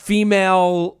the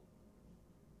female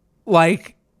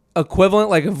like equivalent,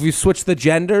 like if you switch the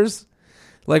genders,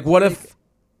 like what if,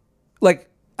 like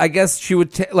I guess she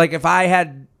would like if I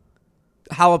had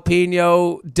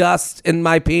jalapeno dust in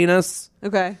my penis.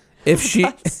 Okay. If she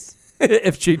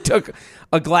if she took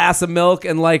a glass of milk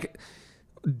and like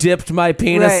dipped my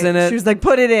penis in it. She was like,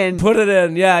 put it in. Put it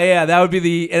in. Yeah. That would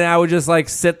be and I would just like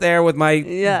sit there with my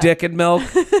dick and milk.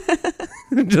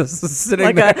 Just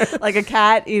sitting there. Like a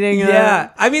cat eating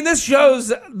I mean, this shows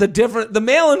the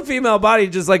male and female body,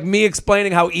 just like me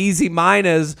explaining how easy mine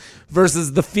is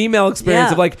versus the female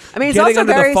experience of like I mean, it's getting also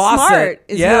under very the faucet. smart.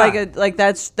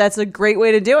 It's that's a great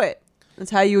way to do it. That's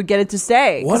how you would get it to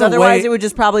stay. Because What a otherwise way- it would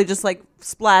just probably just like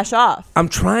splash off. I'm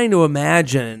trying to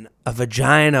imagine a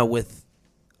vagina with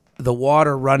the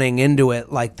water running into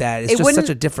it like that. It's just such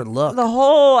a different look. The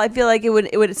whole, I feel like it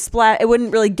would splat. It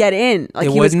wouldn't really get in. Like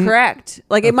It he was wouldn't? correct.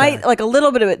 Like it might, like a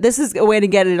little bit of it. This is a way to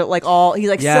get it like all. He's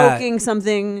like Yeah. soaking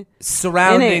something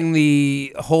Surrounding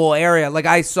the whole area. Like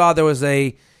I saw there was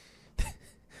an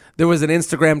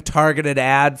Instagram targeted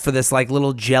ad for this like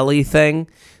little jelly thing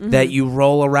that you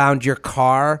roll around your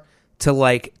car to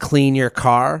like clean your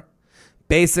car.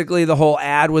 Basically, the whole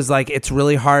ad was like, it's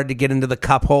really hard to get into the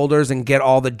cup holders and get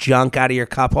all the junk out of your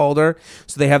cup holder.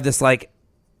 So they have this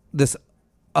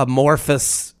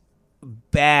amorphous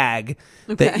bag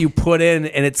that you put in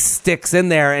and it sticks in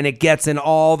there and it gets in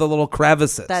all the little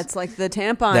crevices. That's like the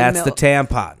tampon. That's milk. the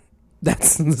tampon.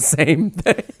 That's the same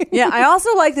thing. Yeah, I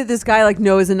also like that this guy like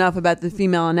knows enough about the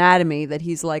female anatomy that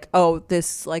he's like, oh,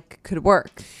 this like could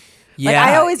work. Like,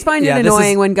 I always find it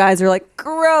annoying when guys are like,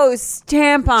 gross,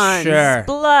 tampons,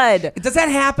 blood. Does that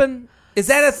happen? Is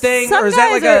that a thing? Some or is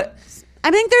that like guys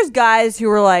I think there's guys who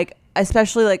are like,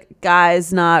 especially like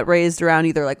guys not raised around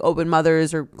either like open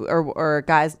mothers or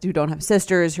guys who don't have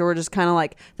sisters, who are just kind of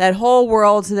like, that whole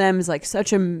world to them is like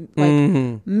such a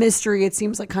like mystery. It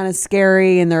seems like kind of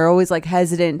scary, and they're always like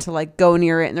hesitant to like go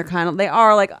near it, and they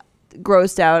are like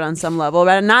grossed out on some level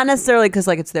about it. Not necessarily because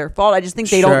like it's their fault. I just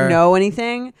think they don't know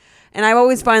anything. And I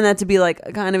always find that to be like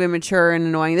kind of immature and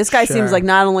annoying. This guy seems like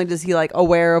not only does he like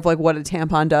aware of like what a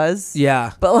tampon does,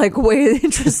 but like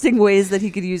interesting ways that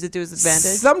he could use it to his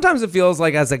advantage. Sometimes it feels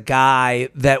like as a guy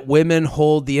that women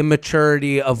hold the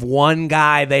immaturity of one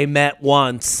guy they met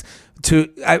once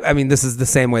to. I mean, this is the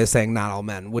same way of saying not all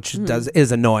men, which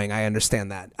is annoying. I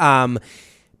understand that.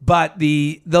 But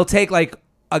they'll take like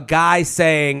a guy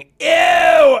saying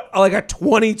ew, like a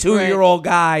 22-year-old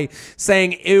guy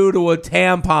saying ew to a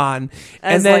tampon,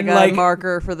 as and then like a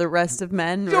marker for the rest of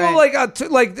men, right?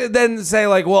 Then say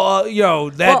like, well,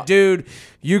 dude,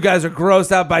 you guys are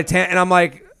grossed out by and I'm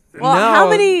like, well,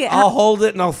 no, I'll hold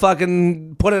it and I'll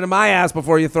fucking put it in my ass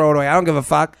before you throw it away. I don't give a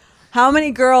fuck. How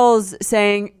many girls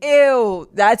saying ew,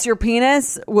 that's your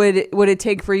penis would it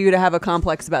take for you to have a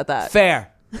complex about that?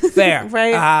 Fair.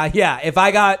 Right? Yeah. If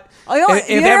I got, if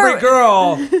yeah. every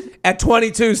girl at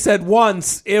 22 said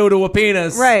once ew to a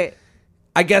penis, right?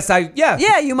 I guess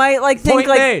yeah. You might like think Point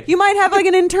like made. You might have like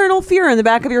an internal fear in the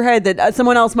back of your head that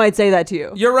someone else might say that to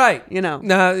you. You're right. You know.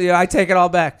 No, yeah, I take it all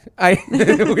back. I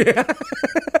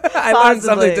learned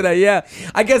something today. Yeah,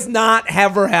 I guess not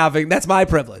ever having. That's my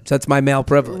privilege. That's my male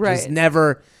privilege. Right. It's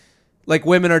never like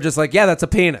women are just like, yeah, that's a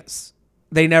penis.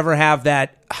 They never have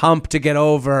that hump to get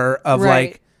over of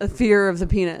like a fear of the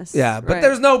penis. Yeah, but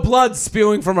there's no blood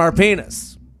spewing from our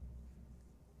penis.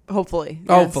 Hopefully.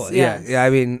 Yes. Yeah. I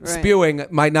mean, spewing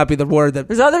might not be the word that.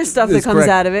 There's other stuff that comes correct.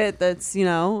 out of it that's,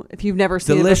 if you've never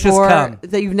seen Delicious it before, cum.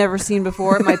 that you've never seen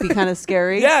before, it might be kind of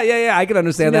scary. Yeah. I can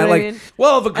understand You know that. what Like, I mean?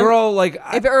 well, if a girl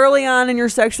if early on in your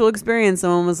sexual experience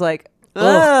someone was like,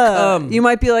 you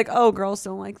might be like, oh, girls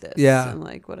don't like this. Yeah. And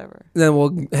like, whatever. then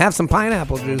we'll have some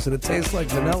pineapple juice and it tastes like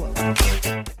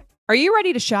vanilla. Are you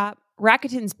ready to shop?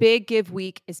 Rakuten's Big Give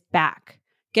Week is back.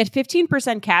 Get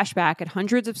 15% cash back at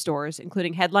hundreds of stores,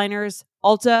 including Headliners,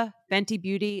 Ulta, Fenty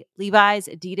Beauty, Levi's,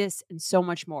 Adidas, and so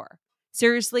much more.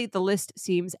 Seriously, the list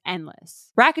seems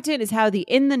endless. Rakuten is how the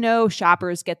in-the-know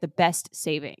shoppers get the best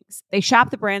savings. They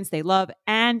shop the brands they love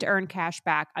and earn cash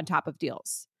back on top of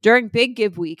deals. During Big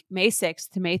Give Week, May 6th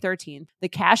to May 13th, the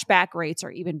cash back rates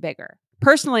are even bigger.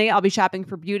 Personally, I'll be shopping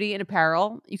for beauty and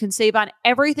apparel. You can save on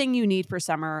everything you need for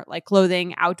summer, like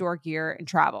clothing, outdoor gear, and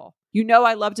travel. You know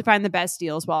I love to find the best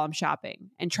deals while I'm shopping.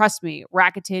 And trust me,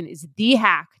 Rakuten is the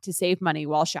hack to save money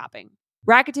while shopping.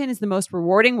 Rakuten is the most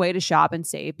rewarding way to shop and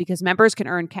save because members can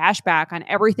earn cash back on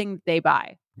everything that they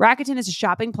buy. Rakuten is a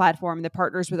shopping platform that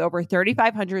partners with over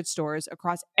 3,500 stores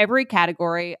across every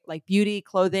category like beauty,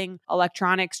 clothing,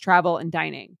 electronics, travel, and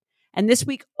dining. And this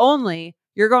week only,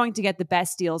 you're going to get the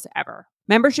best deals ever.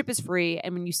 Membership is free,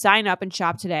 and when you sign up and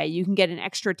shop today, you can get an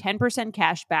extra 10%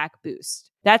 cash back boost.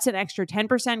 That's an extra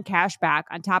 10% cash back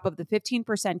on top of the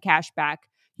 15% cash back.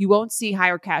 You won't see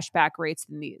higher cash back rates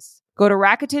than these. Go to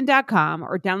Rakuten.com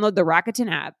or download the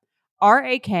Rakuten app.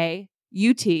 Rakuten.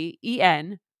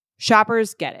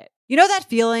 Shoppers get it. You know that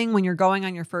feeling when you're going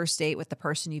on your first date with the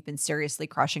person you've been seriously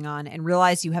crushing on and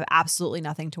realize you have absolutely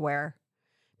nothing to wear?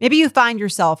 Maybe you find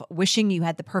yourself wishing you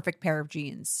had the perfect pair of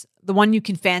jeans, the one you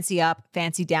can fancy up,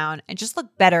 fancy down, and just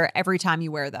look better every time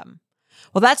you wear them.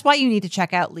 Well, that's why you need to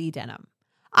check out Lee Denim.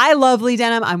 I love Lee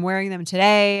Denim. I'm wearing them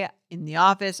today in the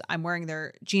office. I'm wearing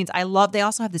their jeans. They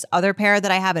also have this other pair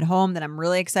that I have at home that I'm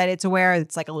really excited to wear.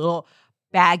 It's like a little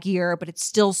baggier, but it's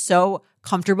still so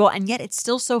comfortable, and yet it's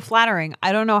still so flattering.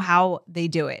 I don't know how they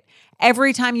do it.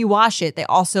 Every time you wash it, they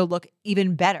also look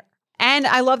even better. And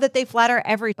I love that they flatter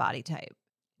every body type.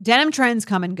 Denim trends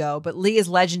come and go, but Lee is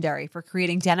legendary for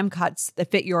creating denim cuts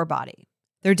that fit your body.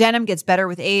 Their denim gets better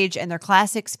with age, and their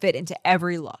classics fit into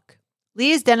every look.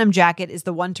 Lee's denim jacket is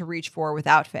the one to reach for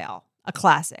without fail, a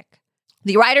classic.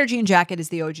 The Rider jean jacket is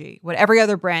the OG, what every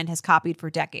other brand has copied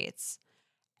for decades.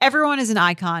 Everyone is an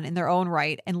icon in their own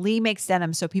right, and Lee makes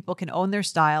denim so people can own their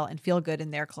style and feel good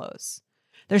in their clothes.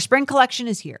 Their spring collection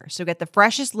is here, so get the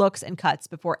freshest looks and cuts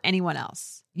before anyone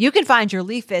else. You can find your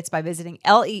Lee fits by visiting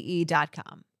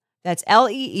lee.com. That's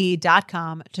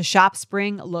lee.com to shop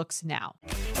spring looks now.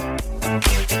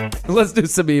 Let's do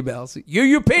some emails.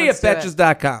 UUP at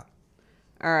Betches.com.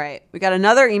 All right, we got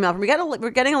another email.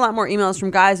 We're getting a lot more emails from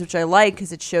guys, which I like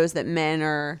because it shows that men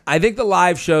are. I think the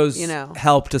live shows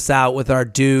helped us out with our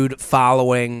dude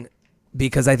following,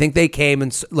 because I think they came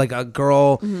and like a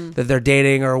girl that they're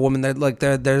dating or a woman that like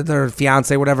their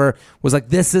fiance, whatever, was like,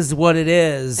 this is what it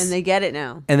is, and they get it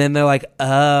now. And then they're like,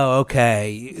 oh,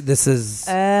 okay, this is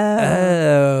that's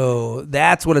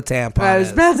what a tampon is. I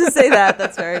was about to say that.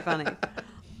 That's very funny.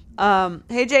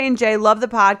 Hey, J&J, love the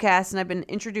podcast, and I've been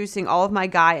introducing all of my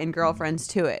guy and girlfriends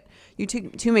to it. You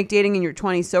two make dating in your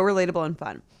 20s so relatable and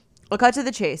fun. I'll cut to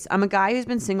the chase. I'm a guy who's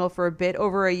been single for a bit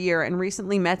over a year and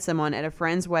recently met someone at a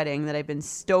friend's wedding that I've been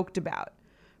stoked about.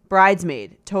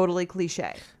 Bridesmaid, totally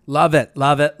cliche. Love it,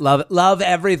 love it, love it. Love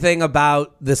everything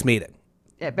about this meeting.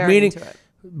 Yeah, very into it.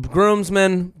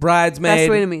 Groomsmen, bridesmaid.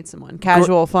 Best way to meet someone.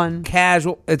 Casual, fun.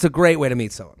 Casual. It's a great way to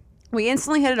meet someone. We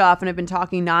instantly hit it off and have been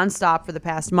talking nonstop for the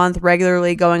past month,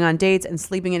 regularly going on dates and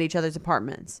sleeping at each other's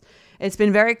apartments. It's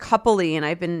been very coupley,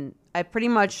 and I've pretty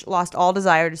much lost all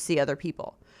desire to see other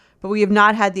people. But we have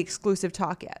not had the exclusive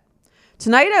talk yet.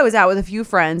 Tonight I was out with a few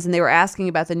friends, and they were asking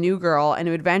about the new girl, and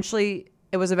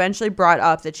it was eventually brought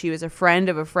up that she was a friend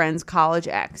of a friend's college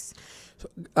ex.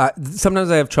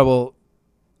 Sometimes I have trouble.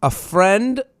 A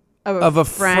friend of a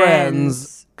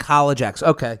friend's college ex.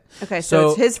 Okay. Okay, so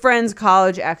it's his friend's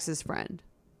college ex's friend.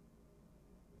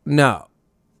 No.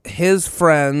 His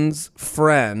friend's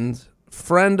friend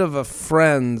of a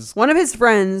friend's. One of his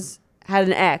friends had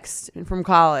an ex from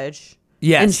college.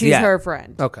 Yes. And she's her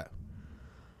friend. Okay.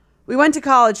 We went to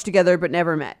college together but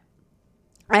never met.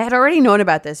 I had already known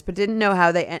about this but didn't know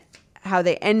how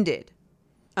they ended.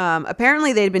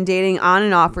 Apparently they'd been dating on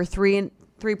and off for three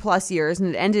plus years,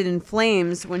 and it ended in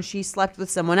flames when she slept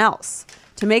with someone else.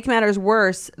 To make matters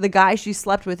worse, the guy she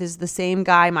slept with is the same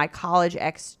guy my college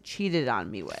ex cheated on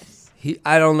me with.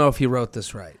 I don't know if he wrote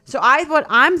this right. So what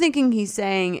I'm thinking he's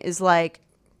saying is like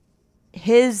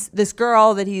this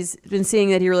girl that he's been seeing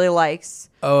that he really likes.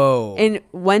 Oh. And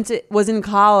was in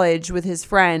college with his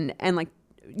friend and like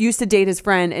used to date his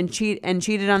friend and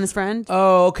cheated on his friend.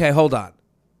 Oh, okay, hold on.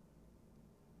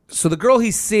 So the girl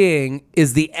he's seeing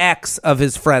is the ex of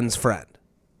his friend's friend.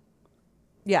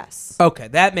 Yes. Okay,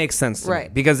 that makes sense to me.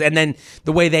 Because and then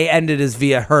the way they ended is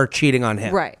via her cheating on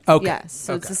him. Right. Okay. Yes.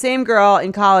 So it's the same girl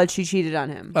in college. She cheated on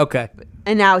him. Okay.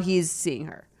 And now he's seeing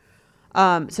her.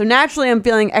 So naturally, I'm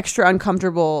feeling extra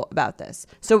uncomfortable about this.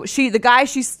 So the guy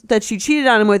that she cheated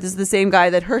on him with is the same guy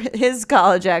that his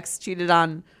college ex cheated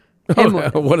on him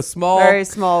with. What a very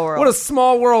small world. What a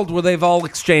small world where they've all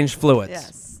exchanged fluids.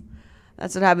 Yes.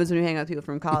 That's what happens when you hang out with people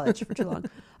from college for too long.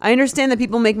 I understand that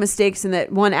people make mistakes and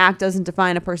that one act doesn't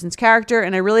define a person's character,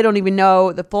 and I really don't even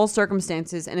know the full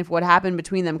circumstances and if what happened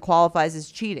between them qualifies as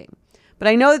cheating. But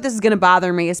I know that this is going to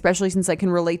bother me, especially since I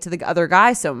can relate to the other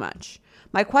guy so much.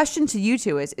 My question to you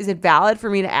two is it valid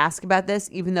for me to ask about this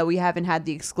even though we haven't had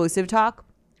the exclusive talk?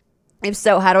 If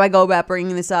so, how do I go about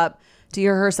bringing this up to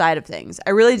hear her side of things? I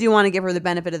really do want to give her the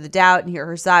benefit of the doubt and hear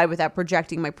her side without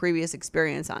projecting my previous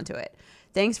experience onto it.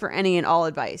 Thanks for any and all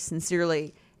advice.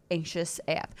 Sincerely, Anxious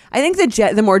AF. I think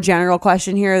the more general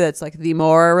question here, that's like the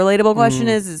more relatable question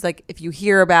is like if you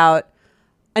hear about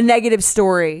a negative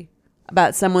story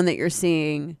about someone that you're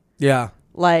seeing,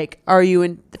 like are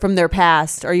you from their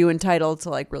past, are you entitled to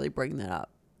like really bring that up?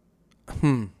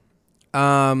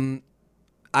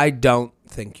 I don't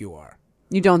think you are.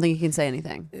 You don't think you can say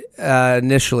anything?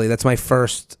 Initially, that's my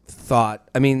first thought.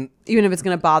 I mean, even if it's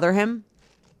going to bother him.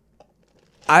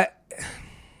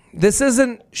 This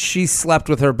isn't she slept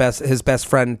with his best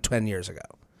friend 10 years ago.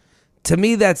 To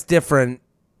me, that's different.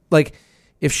 Like,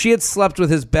 if she had slept with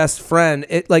his best friend,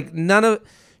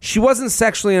 she wasn't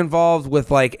sexually involved with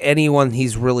like anyone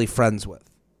he's really friends with.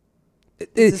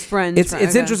 His friends.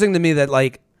 It's interesting to me that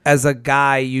like as a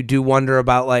guy, you do wonder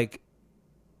about like,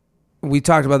 we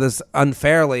talked about this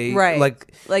unfairly, right?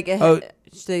 Like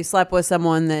they slept with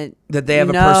someone that they have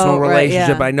a personal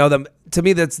relationship. Right, yeah. I know them. To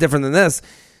me, that's different than this.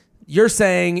 You're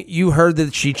saying you heard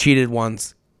that she cheated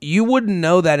once. You wouldn't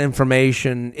know that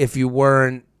information if you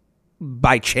weren't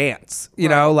by chance. You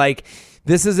know, like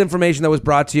this is information that was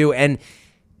brought to you. And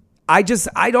I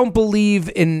don't believe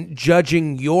in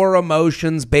judging your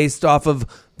emotions based off of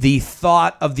the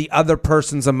thought of the other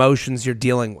person's emotions you're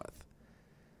dealing with.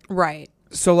 Right.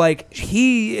 So like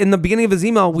in the beginning of his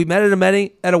email, we met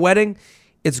at a wedding.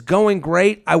 It's going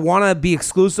great. I want to be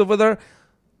exclusive with her.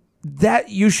 That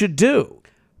you should do.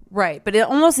 Right, but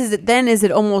is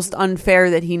it almost unfair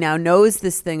that he now knows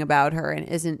this thing about her and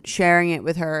isn't sharing it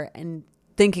with her and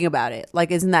thinking about it?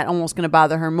 Like, isn't that almost going to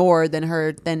bother her more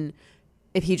than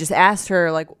if he just asked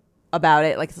her like about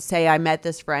it? Like, say I met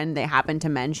this friend, they happened to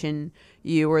mention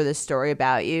you or this story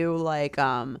about you. Like,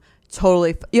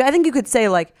 totally. I think you could say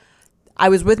like, I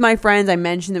was with my friends. I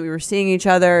mentioned that we were seeing each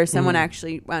other. Someone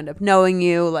actually wound up knowing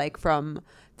you, like from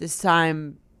this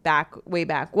time way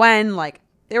back when, like.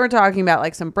 They were talking about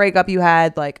like some breakup you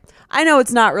had. Like, I know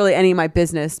it's not really any of my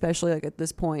business, especially like at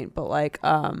this point, but like,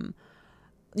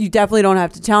 you definitely don't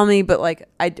have to tell me, but like,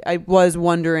 I was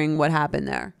wondering what happened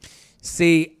there.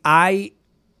 See, I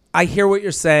hear what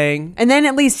you're saying. And then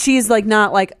at least she's like,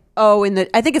 not like,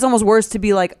 I think it's almost worse to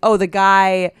be like, the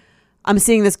guy, I'm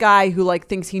seeing this guy who like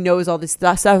thinks he knows all this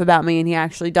stuff about me and he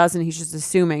actually doesn't. He's just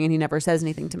assuming and he never says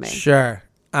anything to me. Sure.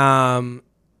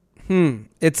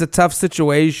 It's a tough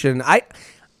situation.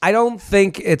 I don't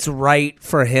think it's right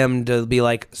for him to be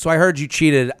like, so I heard you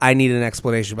cheated. I need an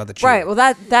explanation about the cheating. Right. Well,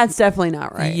 that's definitely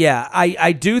not right. Yeah.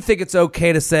 I do think it's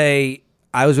okay to say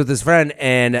I was with this friend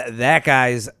and that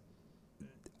guy's,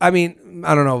 I mean,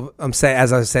 I don't know.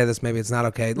 As I say this, maybe it's not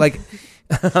okay. Like,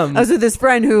 I was with this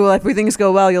friend who, if things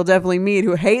go well, you'll definitely meet,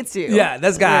 who hates you. Yeah.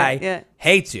 This guy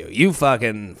hates you. You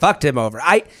fucking fucked him over.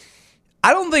 I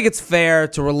don't think it's fair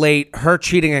to relate her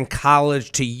cheating in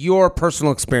college to your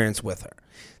personal experience with her.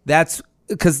 That's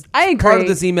because part of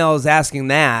this email is asking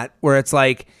that, where it's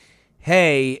like,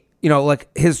 hey, like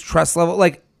his trust level.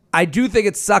 Like, I do think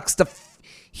it sucks to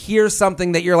hear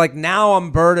something that you're like, now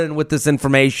I'm burdened with this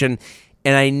information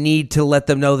and I need to let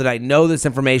them know that I know this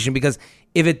information, because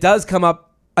if it does come up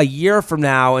a year from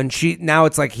now and now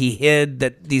it's like he hid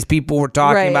that these people were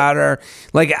talking about her,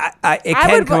 like it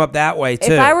can come up that way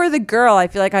too. If I were the girl, I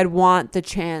feel like I'd want the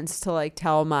chance to like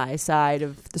tell my side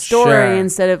of the story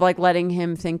instead of like letting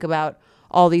him think about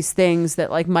all these things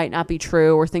that like might not be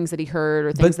true, or things that he heard,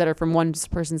 or things that are from one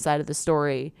person's side of the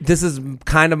story. This is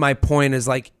kind of my point, is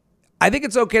like, I think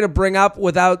it's okay to bring up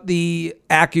without the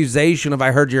accusation of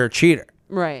I heard you're a cheater.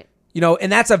 Right.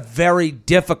 And that's a very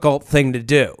difficult thing to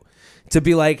do. To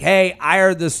be like, hey, I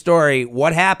heard this story.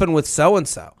 What happened with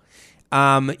so-and-so?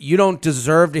 You don't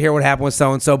deserve to hear what happened with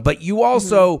so-and-so, but you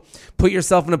also put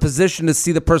yourself in a position to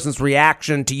see the person's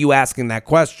reaction to you asking that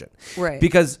question. Right.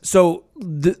 Because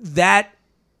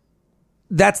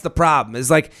that's the problem. Is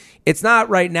like, it's not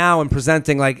right now in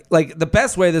presenting like the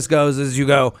best way this goes is you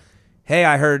go, hey,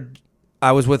 I heard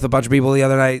I was with a bunch of people the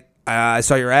other night. I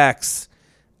saw your ex,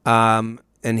 and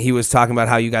he was talking about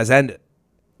how you guys ended.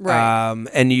 Right.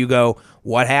 And you go,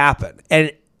 what happened?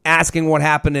 And asking what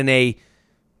happened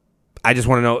I just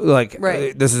want to know, like,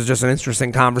 this is just an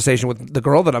interesting conversation with the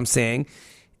girl that I'm seeing.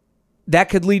 That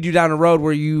could lead you down a road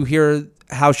where you hear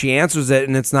how she answers it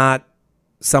and it's not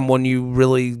someone you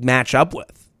really match up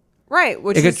with. Right.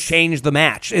 It could change the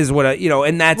match is what,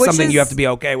 and that's something you have to be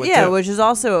okay with. Yeah, too. which is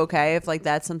also okay if like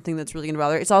that's something that's really going to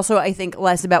bother her. It's also, I think,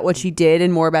 less about what she did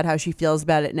and more about how she feels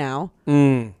about it now.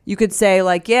 You could say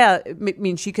like,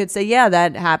 she could say,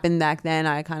 that happened back then.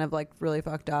 I kind of like really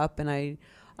fucked up and I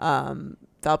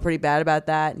felt pretty bad about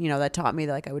that. That taught me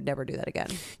that like I would never do that again.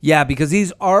 Yeah, because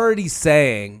he's already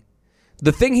saying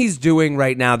the thing he's doing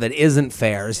right now that isn't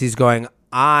fair is he's going,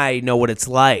 I know what it's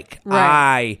like.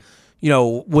 Right.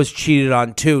 Was cheated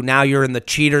on too. Now you're in the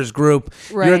cheaters group.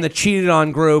 Right. You're in the cheated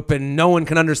on group and no one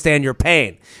can understand your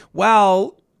pain.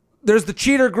 Well, there's the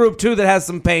cheater group too that has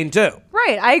some pain too.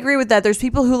 Right. I agree with that. There's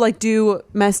people who like do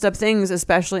messed up things,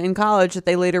 especially in college, that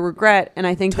they later regret. And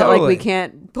I think that like we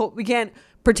can't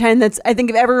pretend that's, I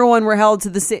think if everyone were held to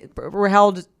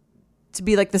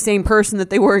be like the same person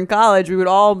that they were in college, we would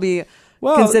all be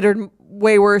considered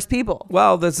way worse people.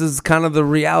 Well, this is kind of the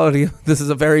reality. This is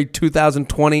a very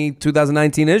 2020,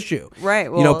 2019 issue.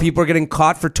 Right. Well, people are getting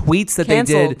caught for tweets that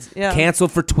canceled, they did,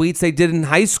 canceled for tweets they did in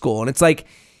high school. And it's like,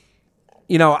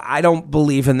 I don't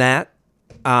believe in that.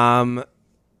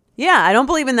 Yeah, I don't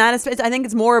believe in that. I think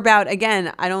it's more about,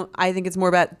 again, I think it's more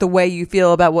about the way you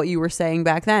feel about what you were saying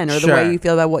back then, or the way you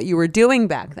feel about what you were doing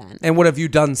back then. And what have you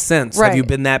done since? Right. Have you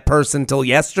been that person till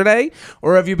yesterday?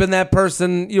 Or have you been that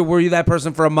person, were you that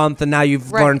person for a month and now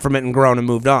you've learned from it and grown and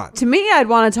moved on? To me, I'd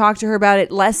want to talk to her about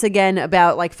it less again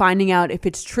about like finding out if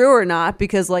it's true or not,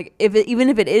 because like even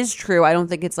if it is true, I don't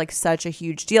think it's like such a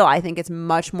huge deal. I think it's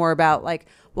much more about like,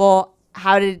 well,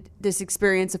 how did this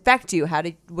experience affect you?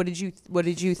 What did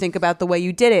you think about the way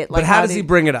you did it? Like, but how does he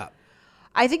bring it up?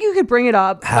 I think you could bring it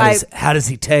up. How does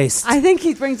he taste? I think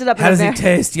he brings it up. How does he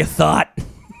taste? You thought?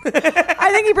 I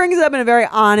think he brings it up in a very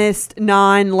honest,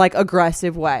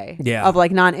 aggressive way. Yeah. Of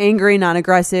like non-angry,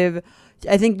 non-aggressive.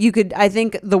 I think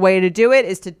the way to do it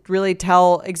is to really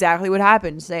tell exactly what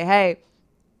happened. Say, hey,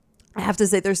 I have to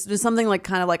say there's something like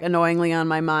kind of like annoyingly on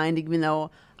my mind, even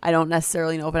though I don't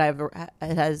necessarily know if I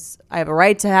have a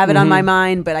right to have it on my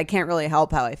mind, but I can't really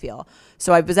help how I feel.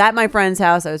 So I was at my friend's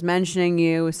house. I was mentioning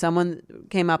you. Someone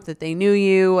came up that they knew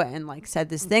you and like said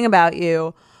this thing about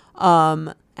you.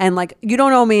 And like, you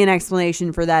don't owe me an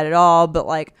explanation for that at all, but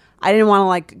like, I didn't want to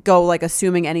like go like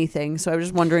assuming anything. So I was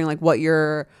just wondering like what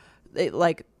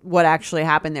actually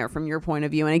happened there from your point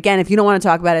of view. And again, if you don't want to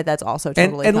talk about it, that's also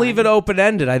totally and fine. leave it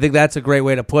open-ended. I think that's a great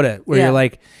way to put it, where you're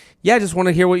like, I just want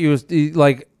to hear what you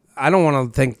like. I don't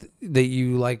want to think that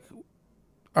you like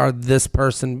are this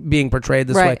person being portrayed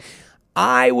this way.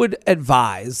 I would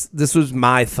advise, this was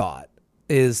my thought,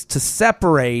 is to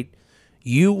separate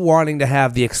you wanting to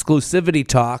have the exclusivity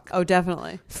talk. Oh,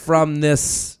 definitely. From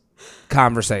this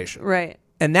conversation. Right.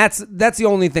 And that's the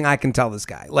only thing I can tell this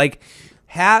guy. Like,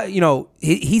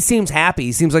 he seems happy.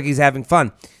 He seems like he's having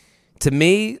fun. To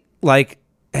me, like,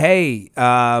 hey,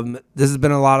 this has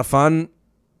been a lot of fun.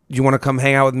 Do you want to come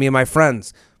hang out with me and my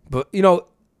friends? But, and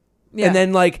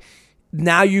then like,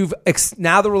 now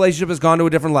now the relationship has gone to a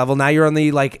different level. Now you're on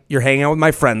the, like, you're hanging out with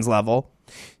my friends level.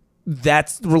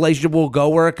 The relationship will go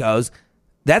where it goes.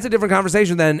 That's a different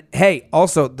conversation than, hey,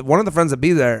 also, one of the friends that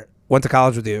be there went to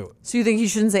college with you. So you think he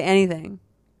shouldn't say anything?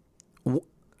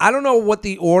 I don't know what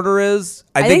the order is.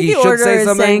 I think he the should order say is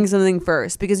something. saying something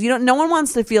first, because no one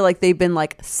wants to feel like they've been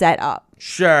like set up.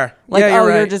 Sure. Like, yeah,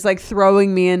 you're just like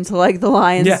throwing me into like the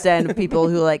lion's den of people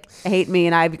who like hate me,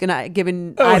 and I've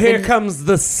given. Here comes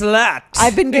the slut.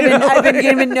 I've been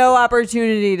given no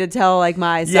opportunity to tell like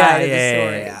my side of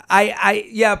the story.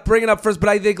 Yeah. Bring it up first, but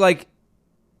I think like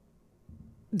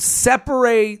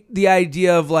separate the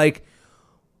idea of like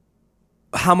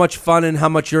how much fun and how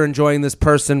much you're enjoying this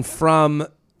person from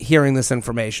hearing this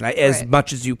information as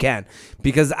much as you can,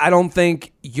 because I don't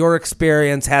think your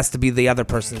experience has to be the other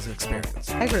person's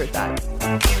experience. I agree with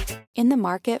that. In the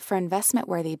market for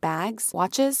investment-worthy bags,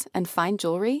 watches, and fine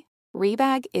jewelry,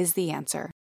 Rebag is the answer.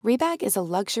 Rebag is a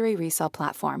luxury resale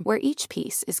platform where each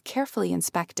piece is carefully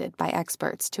inspected by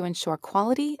experts to ensure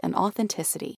quality and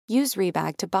authenticity. Use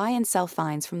Rebag to buy and sell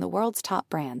finds from the world's top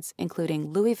brands,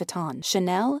 including Louis Vuitton,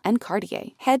 Chanel, and Cartier.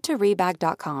 Head to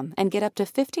Rebag.com and get up to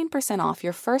 15% off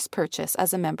your first purchase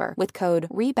as a member with code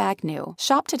REBAGNEW.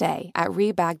 Shop today at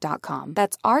Rebag.com.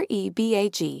 That's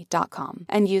REBAG.com.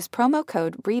 And use promo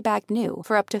code REBAGNEW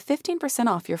for up to 15%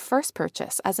 off your first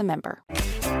purchase as a member.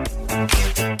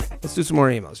 Let's do some more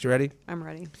emails. You ready? I'm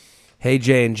ready. Hey,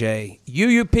 J&J.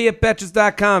 UUP at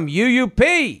Betches.com.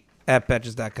 UUP at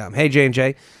Betches.com. Hey,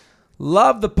 J&J.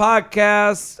 Love the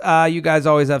podcast. You guys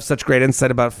always have such great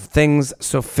insight about things,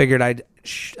 so figured I'd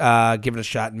give it a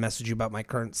shot and message you about my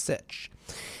current sitch.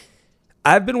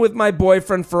 I've been with my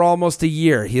boyfriend for almost a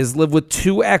year. He has lived with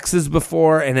 2 exes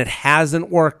before, and it hasn't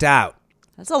worked out.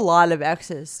 That's a lot of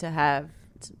exes to have.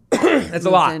 That's a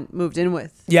lot. Moved in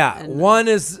with. Yeah. And one,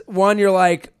 you're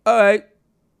like, all right,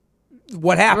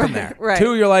 what happened there? Right.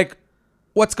 2, you're like,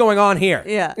 what's going on here?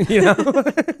 Yeah.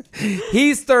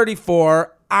 He's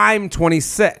 34. I'm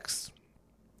 26.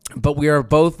 But we are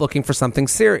both looking for something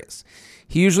serious.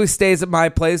 He usually stays at my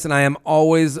place, and I am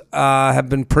always have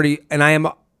been pretty, and I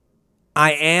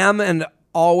am and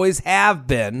always have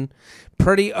been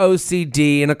pretty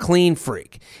OCD and a clean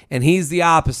freak. And he's the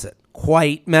opposite,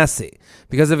 quite messy.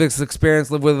 Because of his experience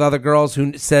living with other girls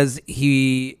who says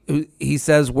he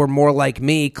says we're more like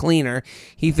me, cleaner,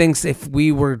 he thinks if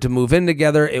we were to move in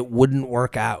together, it wouldn't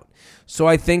work out. So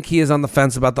I think he is on the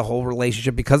fence about the whole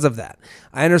relationship because of that.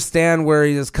 I understand where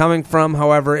he is coming from.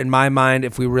 However, in my mind,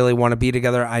 if we really want to be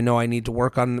together, I know I need to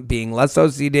work on being less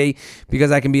OCD because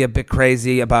I can be a bit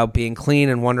crazy about being clean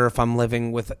and wonder if I'm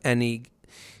living with any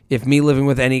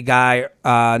guy,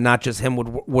 not just him,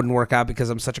 wouldn't work out because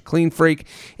I'm such a clean freak.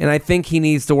 And I think he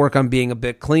needs to work on being a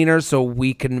bit cleaner so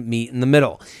we can meet in the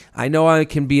middle. I know I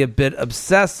can be a bit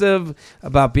obsessive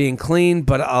about being clean,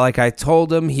 but like I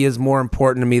told him, he is more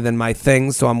important to me than my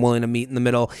things. So I'm willing to meet in the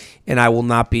middle, and I will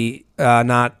not be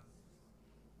not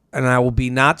so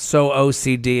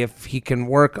OCD if he can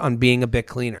work on being a bit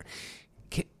cleaner.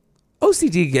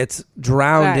 OCD gets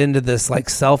drowned into this like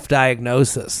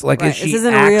self-diagnosis. Like, right. is she this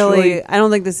isn't actually, really? I don't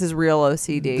think this is real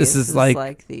OCD. This is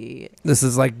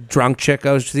like drunk chick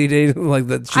OCD. Like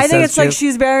that. I think it's like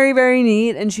she's very, very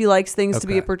neat, and she likes things to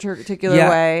be a particular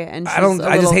way. And she's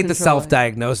I just hate the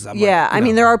self-diagnosis. I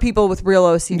mean, there are people with real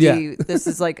OCD. Yeah. This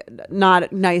is like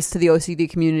not nice to the OCD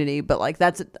community, but like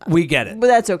we get it. But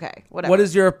that's okay. Whatever. What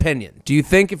is your opinion? Do you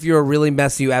think if you're really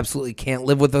messy, you absolutely can't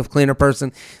live with a cleaner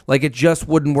person? Like it just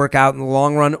wouldn't work out in the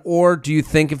long run? Or do you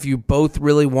think if you both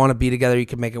really want to be together, you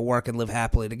can make it work and live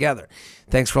happily together?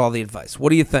 Thanks for all the advice. What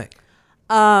do you think?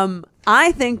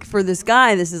 I think for this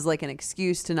guy, this is like an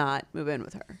excuse to not move in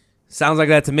with her. Sounds like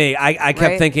that to me. I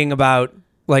kept thinking about,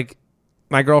 like,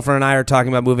 my girlfriend and I are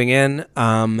talking about moving in.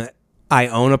 I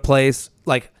own a place.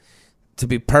 Like, to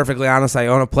be perfectly honest, I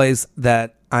own a place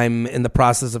that I'm in the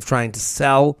process of trying to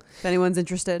sell. If anyone's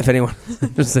interested. If anyone's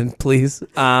interested, please.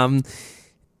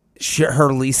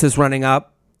 Her lease is running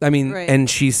up. I mean, and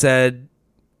she said,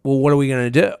 well, what are we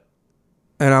going to do?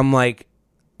 And I'm like,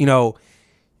 I'm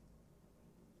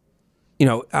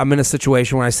in a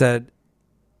situation where I said,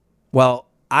 well,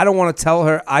 I don't want to tell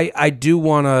her. I do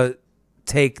want to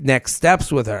take next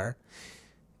steps with her.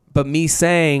 But me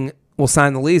saying, we'll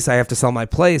sign the lease, I have to sell my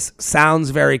place,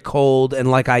 sounds very cold and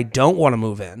like I don't want to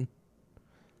move in.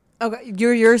 Okay,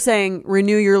 you're saying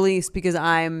renew your lease because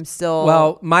I'm still.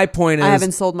 Well, my point is I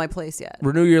haven't sold my place yet.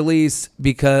 Renew your lease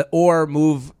or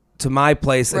move to my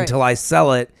place until I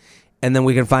sell it, and then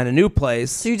we can find a new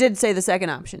place. So you did say the second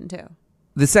option too.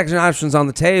 The second option's on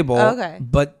the table. Okay,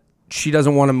 but she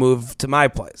doesn't want to move to my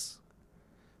place.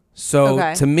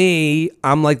 So to me,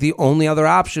 I'm like the only other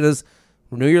option is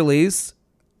renew your lease.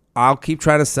 I'll keep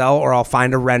trying to sell, or I'll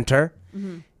find a renter,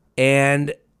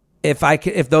 and.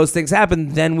 If those things happen,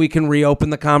 then we can reopen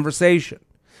the conversation.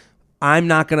 I'm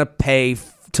not going to pay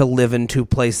to live in two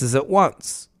places at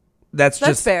once. That's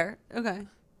just fair. Okay.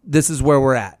 This is where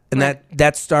we're at. And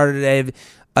that started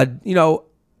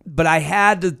but I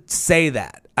had to say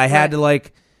that. I had to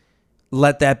like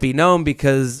let that be known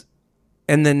because,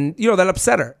 and then, that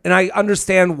upset her. And I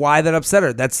understand why that upset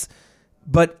her.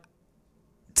 But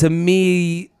to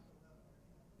me,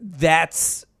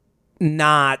 that's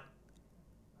not,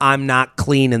 I'm not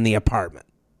clean in the apartment.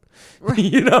 Right.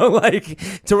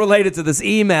 Like to relate it to this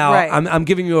email, I'm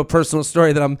giving you a personal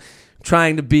story that I'm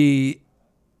trying to be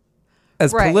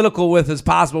as political with as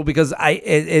possible because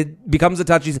it becomes a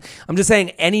touchy. I'm just saying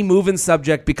any move-in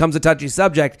subject becomes a touchy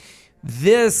subject.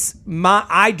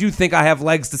 I do think I have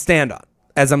legs to stand on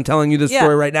as I'm telling you this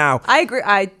story right now. I agree.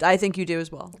 I think you do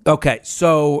as well. Okay,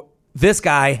 so this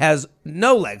guy has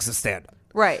no legs to stand on.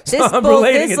 Right. So I'm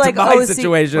relating it to my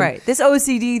situation. Right. This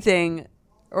OCD thing,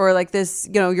 or like this,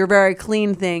 you're very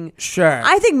clean thing. Sure.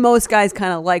 I think most guys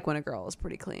kind of like when a girl is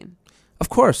pretty clean. Of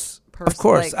course. Of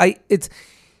course. It's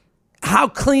how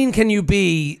clean can you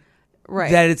be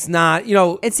that it's not,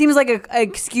 It seems like an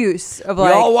excuse of we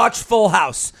all watch Full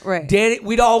House. Right.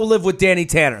 We'd all live with Danny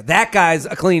Tanner. That guy's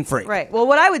a clean freak. Right. Well,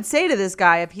 what I would say to this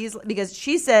guy, because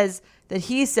she says that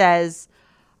he says,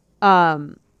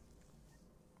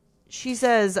 she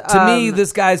says... to me,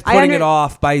 this guy's putting it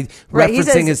off by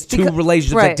referencing his two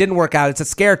relationships that didn't work out. It's a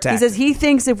scare tactic. He says he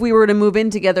thinks if we were to move in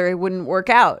together, it wouldn't work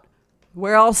out.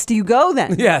 Where else do you go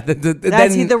then? Yeah.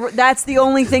 That's the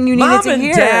only thing you needed to hear. Mom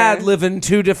and Dad live in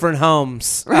two different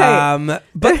homes. Right.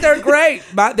 But they're great.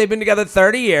 They've been together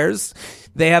 30 years.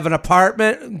 They have an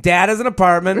apartment. Dad has an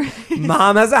apartment.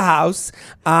 Mom has a house.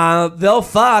 They'll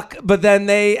fuck, but then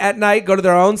they at night go to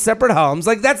their own separate homes.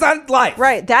 Like that's not life,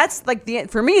 right? That's like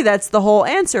for me. That's the whole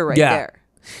answer right there.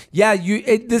 Yeah,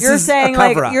 you're saying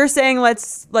like you're saying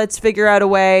let's figure out a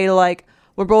way to like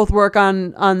we'll both work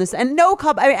on this. And no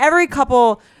couple. I mean, every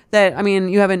couple that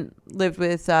you haven't lived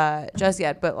with just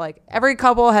yet, but like every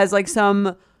couple has like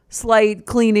some slight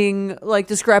cleaning like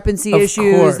discrepancy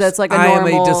issues. Course. That's like a normal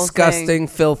I am a disgusting,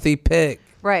 filthy pig.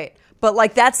 Right. But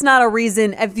like that's not a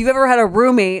reason. If you've ever had a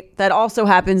roommate, that also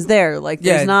happens there. Like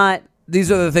there's not.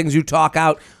 These are the things you talk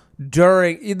out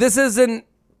during. This isn't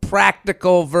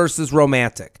practical versus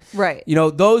romantic. Right. You know,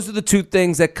 those are the two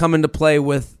things that come into play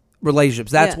with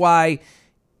relationships. That's why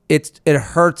it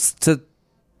hurts to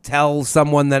tell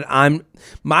someone that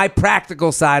my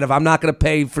practical side of I'm not going to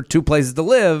pay for two places to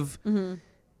live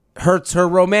hurts her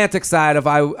romantic side of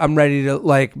I'm ready to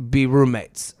like be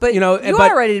roommates. But you know, you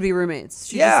are ready to be roommates.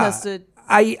 She just has to.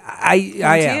 I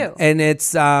am, you. and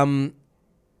it's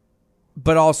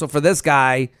but also for this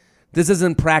guy, this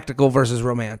isn't practical versus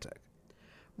romantic.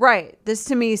 Right. This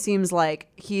to me seems like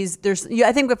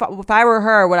I think if I were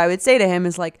her, what I would say to him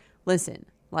is like, listen,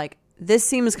 like this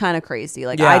seems kind of crazy.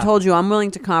 Like I told you, I'm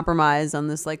willing to compromise on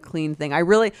this like clean thing.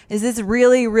 Is this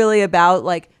really, really about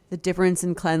like the difference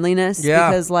in cleanliness? Yeah.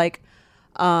 Because like,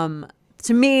 to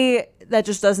me, that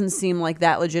just doesn't seem like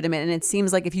that legitimate. And it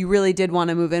seems like if you really did want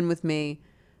to move in with me,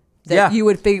 that we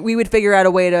would figure out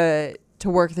a way to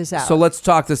work this out. So let's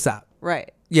talk this out.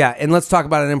 Right. Yeah, and let's talk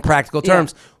about it in practical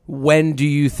terms. Yeah. When do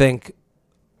you think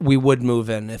we would move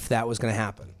in if that was going to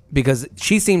happen? Because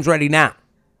she seems ready now.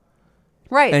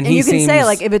 Right. And you can say,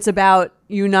 like, if it's about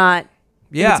you not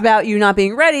if it's about you not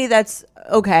being ready, that's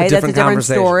okay. That's a different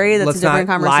story. That's Let's a different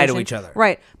not conversation. lie to each other.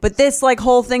 Right. But this like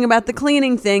whole thing about the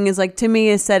cleaning thing is like to me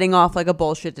is setting off like a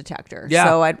bullshit detector. Yeah.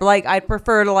 So I'd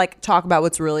prefer to like talk about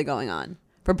what's really going on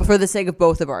for the sake of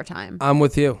both of our time. I'm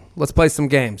with you. Let's play some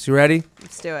games. You ready?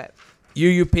 Let's do it.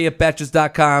 UUP at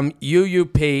Betches.com.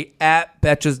 UUP at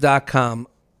Betches.com.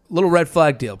 Little red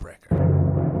flag deal breaker.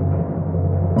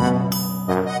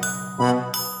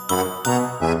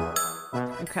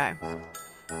 Okay.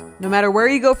 No matter where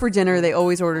you go for dinner, they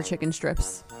always order chicken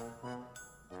strips.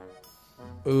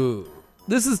 Ooh.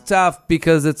 This is tough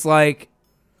because it's like,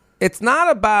 it's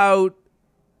not about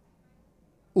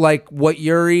like what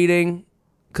you're eating,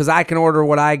 because I can order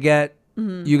what I get.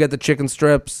 Mm-hmm. You get the chicken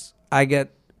strips. I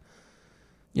get,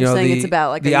 You're saying it's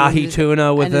about like the ahi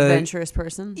tuna with an adventurous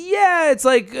person. Yeah, it's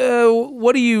like,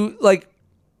 what do you like?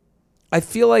 I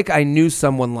feel like I knew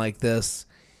someone like this,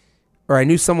 or I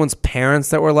knew someone's parents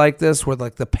that were like this. Where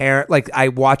like the parent, like I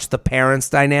watched the parents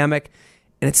dynamic,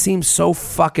 and it seems so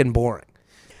fucking boring.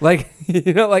 Like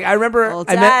you know, like I remember, well,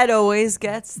 Dad always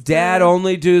gets. Dad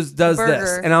only does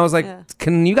this, and I was like,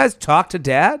 can you guys talk to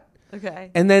Dad?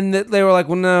 Okay. And then they were like,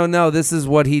 well, no, this is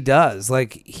what he does.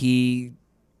 Like he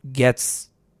gets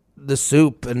the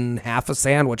soup and half a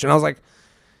sandwich. And I was like,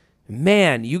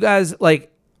 man, you guys,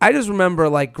 like, I just remember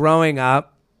like growing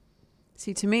up.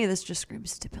 See, to me, this just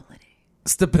screams stability.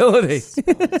 Stability. So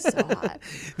hot.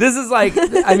 This is like,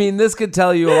 I mean, this could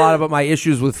tell you a lot about my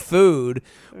issues with food.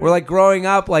 Where like growing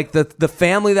up, like the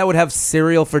family that would have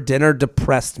cereal for dinner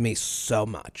depressed me so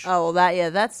much. Oh,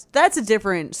 well, that's a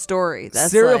different story.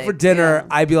 That's cereal like, for dinner,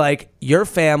 I'd be like, your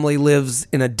family lives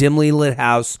in a dimly lit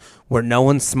house where no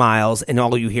one smiles and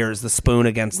all you hear is the spoon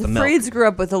against the milk. The Freeds grew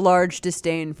up with a large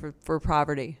disdain for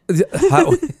poverty.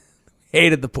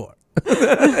 Hated the poor.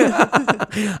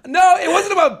 No, it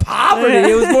wasn't about poverty.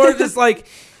 It was more just like,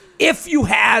 if you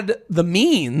had the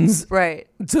means right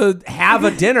to have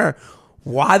a dinner,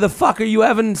 why the fuck are you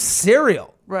having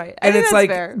cereal? Right. And it's like,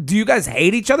 fair. Do you guys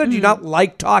hate each other? Do you not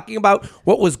like talking about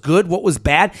what was good, what was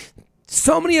bad?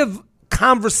 So many of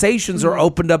conversations are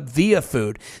opened up via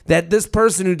food that this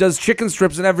person who does chicken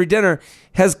strips at every dinner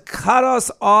has cut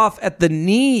us off at the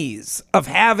knees of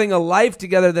having a life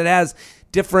together that has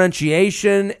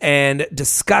differentiation and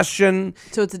discussion.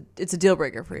 So it's a deal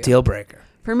breaker for you. Deal breaker.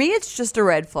 For me, it's just a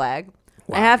red flag.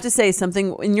 Wow. I have to say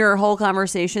something in your whole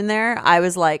conversation there. I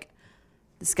was like,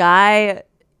 this guy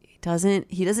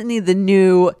doesn't need the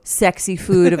new sexy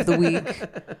food of the week.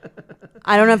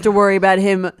 I don't have to worry about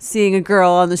him seeing a girl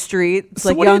on the street. It's so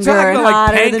like what younger are you talking and about,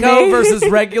 hotter like than panko me. versus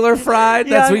regular fried?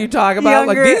 That's what you talk about?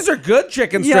 Younger, like, these are good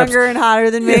chicken strips. Younger and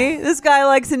hotter than me. This guy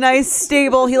likes a nice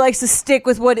stable. He likes to stick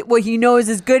with what he knows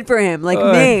is good for him, like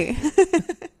me.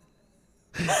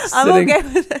 I'm okay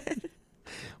with it.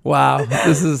 Wow,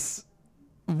 this is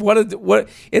what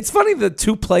it's funny the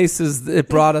two places it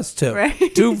brought us to.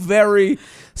 Right. Two very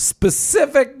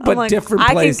specific but like, different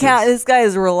I places. can count. This guy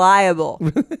is reliable.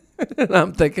 And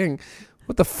I'm thinking,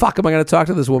 what the fuck am I going to talk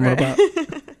to this woman about?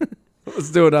 Let's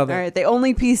do another. All right, they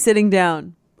only pee sitting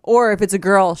down, or if it's a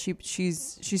girl, she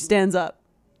stands up.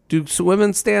 Do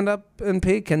women stand up and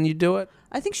pee? Can you do it?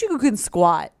 I think she could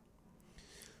squat.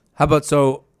 How about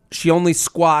so she only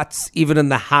squats even in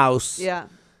the house? Yeah.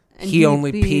 And he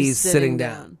only pees sitting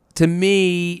down. To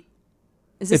me,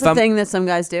 is this a thing that some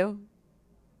guys do?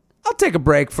 I'll take a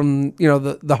break from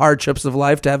the hardships of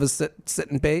life to have a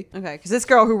sit and pee. Okay, because this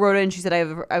girl who wrote in, she said, I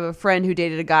have a friend who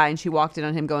dated a guy, and she walked in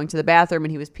on him going to the bathroom,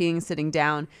 and he was peeing sitting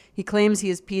down. He claims he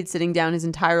has peed sitting down his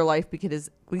entire life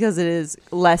because it is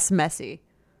less messy.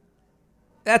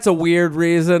 That's a weird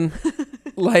reason.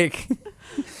 like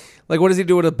what does he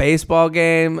do at a baseball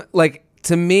game? Like,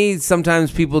 to me,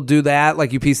 sometimes people do that.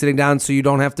 Like, you pee sitting down so you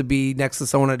don't have to be next to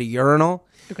someone at a urinal.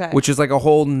 Okay. Which is like a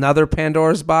whole nother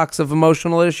Pandora's box of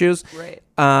emotional issues. Right.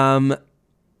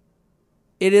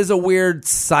 It is a weird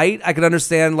sight. I could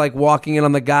understand like walking in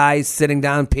on the guy sitting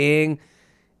down peeing.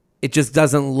 It just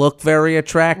doesn't look very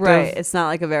attractive. Right. It's not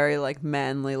like a very like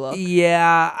manly look.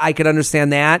 Yeah, I could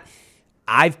understand that.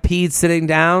 I've peed sitting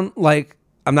down. Like,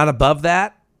 I'm not above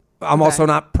that. I'm also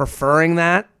not preferring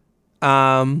that.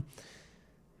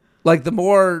 Like, the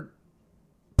more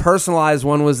personalized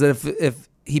one was that if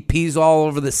he pees all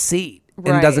over the seat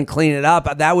and doesn't clean it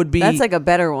up, that would be... That's like a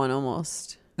better one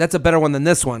almost. That's a better one than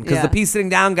this one, because the pee sitting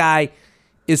down guy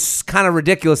is kind of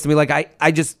ridiculous to me. Like,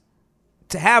 I just...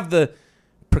 To have the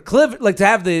proclivity, like, to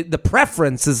have the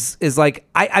preference is like...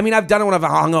 I mean, I've done it when I've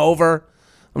hung over.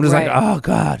 I'm just like, oh,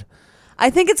 God. I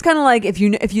think it's kind of like if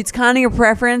it's kind of your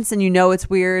preference and you know it's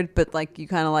weird, but like you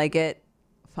kind of like it,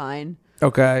 fine.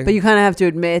 Okay. But you kind of have to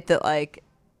admit that like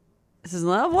this is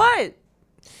not what.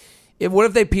 What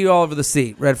if they pee all over the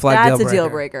seat? Red flag. That's a deal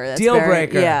breaker. That's deal very,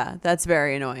 breaker. Yeah, that's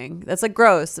very annoying. That's like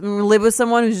gross. I mean, live with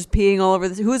someone who's just peeing all over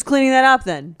the. Who's cleaning that up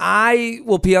then? I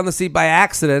will pee on the seat by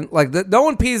accident. Like, no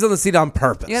one pees on the seat on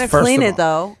purpose. You gotta clean it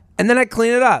though, and then I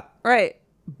clean it up. right?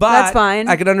 But that's fine.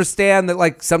 I can understand that,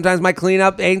 like, sometimes my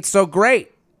cleanup ain't so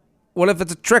great. What if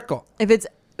it's a trickle? If it's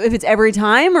every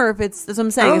time, or if it's that's what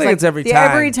I'm saying. I don't think like it's every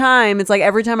time. Every time, it's like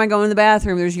every time I go in the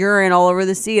bathroom, there's urine all over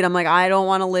the seat. I'm like, I don't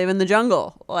want to live in the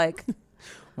jungle. Like,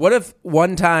 what if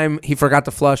one time he forgot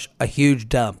to flush a huge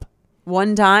dump?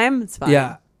 one time, it's fine.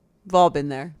 Yeah, we've all been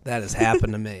there. that has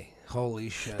happened to me. Holy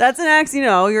shit! That's an axe. You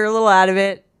know, you're a little out of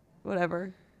it.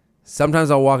 Whatever.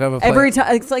 Sometimes I'll walk out of a place. Every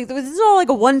time, it's like this is all like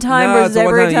a one time No, versus it's a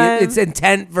every one-time. time. It's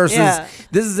intent versus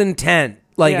this is intent,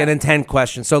 like an intent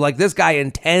question. So like this guy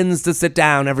intends to sit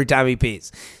down every time he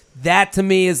pees. That to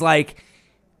me is like,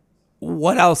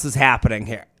 what else is happening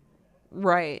here?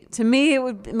 Right. To me,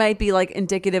 it might be like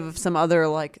indicative of some other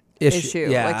like issue.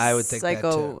 Yeah, like I would think that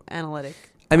too. Psychoanalytic.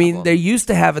 I mean, problem. they used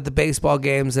to have at the baseball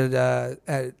games at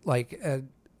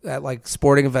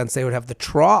sporting events, they would have the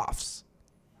troughs.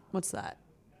 What's that?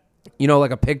 You know,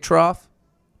 like a pig trough.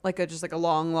 Like just like a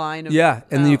long line of Yeah,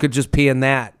 and then you could just pee in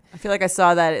that. I feel like I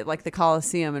saw that at like the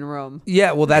Colosseum in Rome.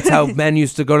 Yeah, well, that's how men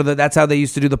used to go to that's how they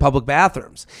used to do the public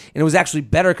bathrooms. And it was actually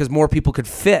better because more people could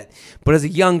fit. But as a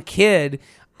young kid,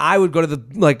 I would go to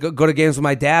go to games with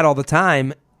my dad all the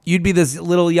time. You'd be this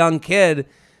little young kid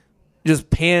just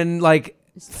peeing like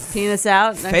Penis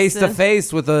out face to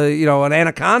face with an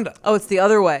anaconda. Oh, it's the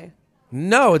other way.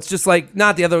 No, it's just like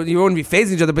not the other. You wouldn't be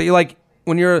facing each other, but you're like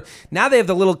when you're now they have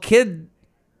the little kid,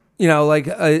 like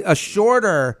a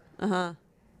shorter.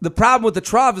 The problem with the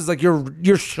trough is like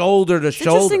you're shoulder to It's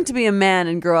shoulder. interesting to be a man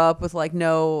and grow up with like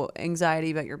no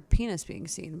anxiety about your penis being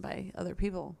seen by other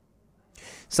people.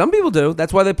 Some people do.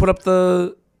 That's why they put up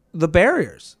the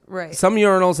barriers. Right. Some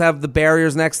urinals have the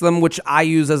barriers next to them, which I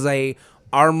use as a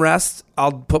armrest.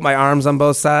 I'll put my arms on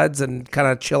both sides and kind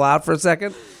of chill out for a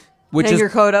second. Which Hang is your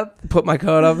coat up. Put my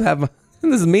coat up.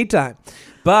 This is me time.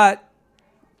 But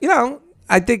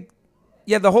I think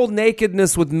the whole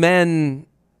nakedness with men,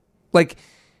 like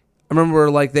I remember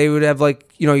like they would have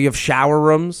like you have shower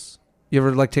rooms. You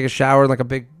ever like take a shower in like a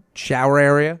big shower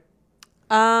area?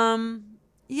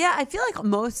 Yeah, I feel like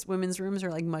most women's rooms are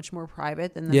like much more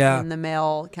private than the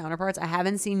male counterparts. I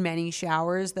haven't seen many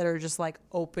showers that are just like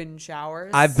open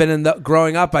showers. I've been in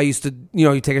growing up. I used to,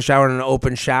 you take a shower in an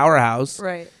open shower house,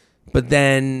 right? But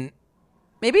then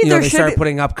maybe they started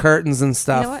putting up curtains and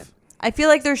stuff. You know what? I feel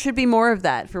like there should be more of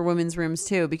that for women's rooms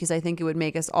too, because I think it would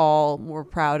make us all more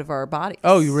proud of our bodies.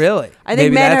 Oh, really? I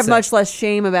think men have much less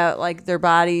shame about like their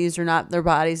bodies not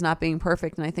being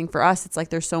perfect, and I think for us, it's like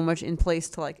there's so much in place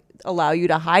to like allow you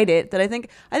to hide it that I think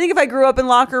if I grew up in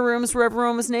locker rooms where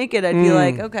everyone was naked, I'd be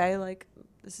like, okay, like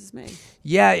this is me.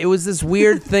 Yeah, it was this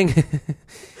weird thing.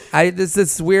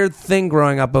 This weird thing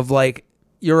growing up of like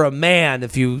you're a man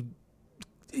if you're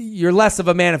less of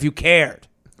a man if you cared.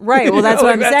 Right. Well, that's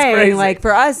what I'm saying. Crazy. Like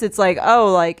for us, it's like,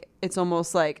 oh, like it's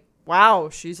almost like, wow,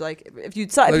 she's like, if you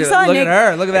saw look at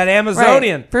her, look at that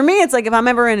Amazonian. Right. For me, it's like if I'm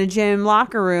ever in a gym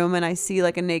locker room and I see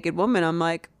like a naked woman, I'm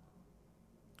like,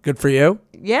 good for you.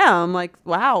 Yeah, I'm like,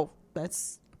 wow,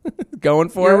 that's going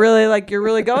for you're it. You're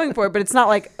really going for it. But it's not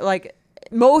like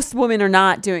most women are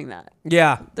not doing that.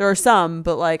 Yeah, there are some,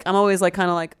 but like I'm always like kind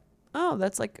of like, oh,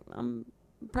 that's like I'm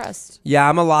impressed. Yeah,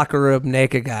 I'm a locker room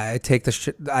naked guy. I take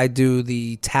I do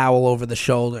the towel over the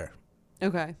shoulder.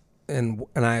 Okay. And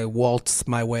I waltz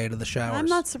my way to the showers. I'm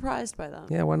not surprised by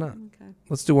that. Yeah, why not? Okay.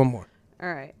 Let's do one more.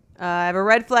 All right. I have a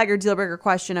red flag or deal breaker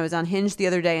question. I was on Hinge the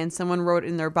other day and someone wrote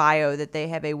in their bio that they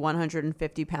have a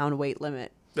 150-pound weight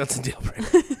limit. That's a deal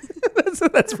breaker.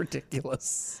 That's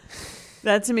ridiculous.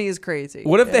 That to me is crazy.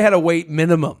 What if they had a weight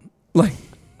minimum? Like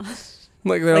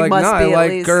they're like, no, I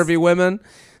like curvy women.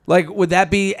 Like, would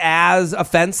that be as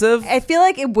offensive? I feel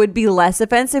like it would be less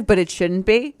offensive, but it shouldn't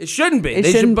be. It shouldn't be. It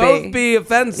They shouldn't should both be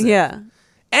offensive. Yeah.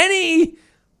 Any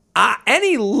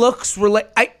looks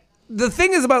related. The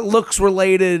thing is about looks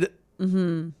related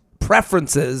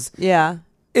preferences. Yeah.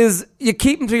 Is you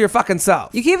keep them to your fucking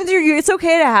self. You keep it to your. It's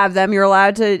okay to have them. You're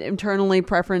allowed to internally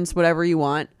preference whatever you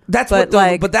want.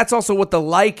 But that's also what the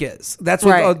like is. That's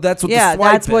what. Right. That's what. Yeah, the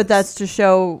swipe that's what. is. That's to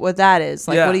show what that is.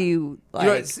 Like, what do you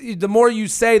like? The more you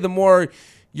say, the more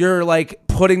you're like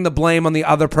putting the blame on the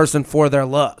other person for their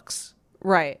looks.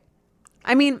 Right.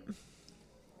 I mean,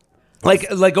 like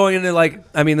going into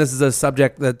this is a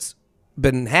subject that's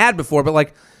been had before, but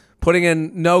like putting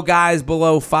in no guys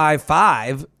below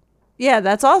 5'5". yeah,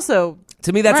 that's also.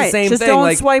 To me, that's right. the same Just thing. don't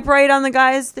like, swipe right on the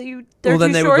guys that you. They're then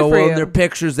too they would short go, for well, you. in their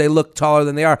pictures, they look taller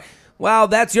than they are. Well,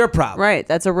 that's your problem. Right.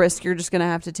 That's a risk you're just going to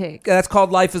have to take. That's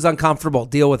called life is uncomfortable.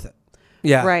 Deal with it.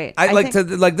 Yeah. Right. I like to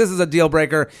this is a deal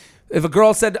breaker. If a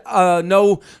girl said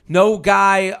no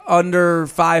guy under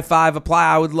 5'5"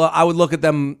 apply, I would look at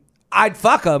them. I'd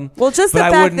fuck them. Well, just but the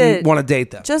I fact wouldn't that want to date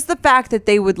them. Just the fact that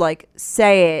they would like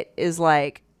say it is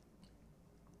like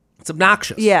it's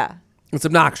obnoxious. Yeah. It's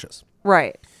obnoxious.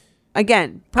 Right.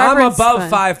 Again, I'm preference, above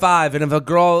fine. 5'5", and if a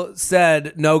girl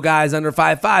said no guys under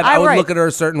 5'5", I would look at her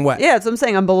a certain way. Yeah, that's what I'm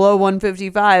saying. I'm below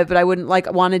 155, but I wouldn't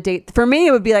like want to date. For me,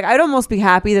 it would be like I'd almost be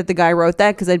happy that the guy wrote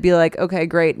that because I'd be like, okay,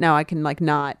 great, now I can like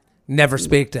not never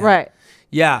speak to him. Right.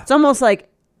 Yeah. It's almost like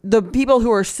the people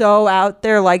who are so out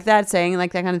there like that, saying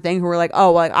like that kind of thing, who are like,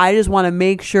 oh, like I just want to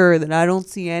make sure that I don't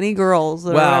see any girls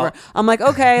or whatever. I'm like,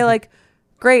 okay, like.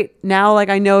 Great. Now, like,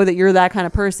 I know that you're that kind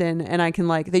of person and I can,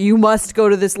 like, that you must go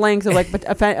to this length of, like,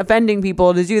 offending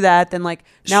people to do that. Then, like,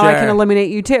 now I can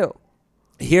eliminate you, too.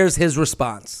 Here's his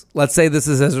response. Let's say this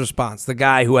is his response. The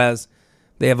guy who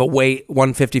they have a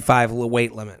 155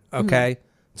 weight limit. Okay.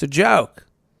 It's a joke.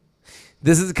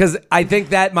 This is because I think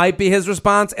that might be his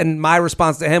response. And my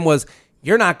response to him was,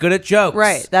 you're not good at jokes.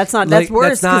 Right. That's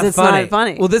worse because it's not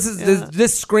funny. Well,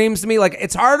 this screams to me like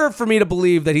it's harder for me to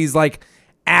believe that he's like,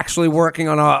 actually working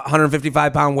on a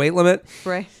 155-pound weight limit.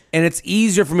 Right. And it's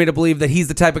easier for me to believe that he's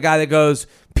the type of guy that goes,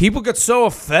 people get so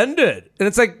offended. And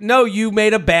it's like, no, you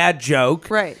made a bad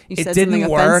joke. Right. It didn't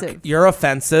work. Offensive. You're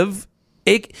offensive.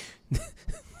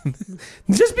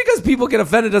 Just because people get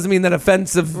offended doesn't mean that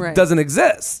offensive doesn't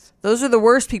exist. Those are the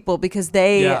worst people because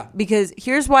because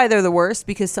here's why they're the worst,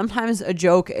 because sometimes a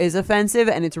joke is offensive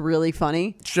and it's really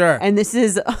funny. Sure. And this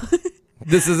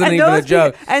isn't even a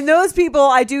joke. And those people,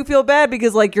 I do feel bad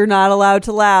because like you're not allowed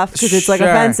to laugh because it's like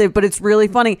offensive, but it's really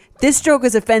funny. This joke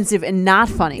is offensive and not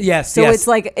funny. Yes. So it's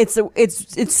like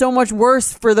it's so much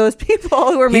worse for those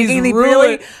people who are making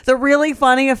the really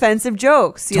funny offensive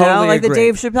jokes. You know, like the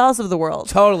Dave Chappelle's of the world.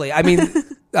 Totally.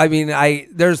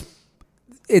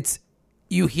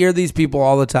 You hear these people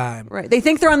all the time. Right. They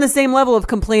think they're on the same level of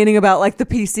complaining about like the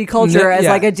PC culture as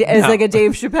a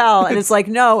Dave Chappelle. And it's like,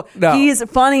 no, he's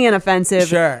funny and offensive.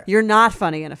 Sure. You're not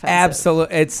funny and offensive.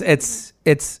 Absolutely.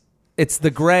 It's the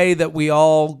gray that we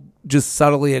all just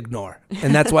subtly ignore.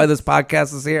 And that's why this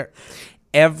podcast is here.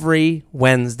 Every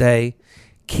Wednesday,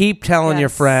 keep telling your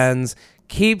friends,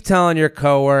 keep telling your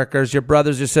coworkers, your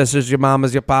brothers, your sisters, your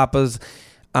mamas, your papas.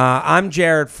 I'm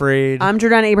Jared Freed. I'm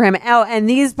Jordana Abraham. Oh, and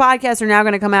these podcasts are now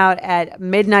going to come out at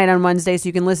midnight on Wednesday, so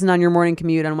you can listen on your morning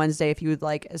commute on Wednesday if you would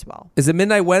like as well. Is it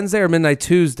midnight Wednesday or midnight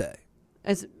Tuesday?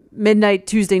 It's midnight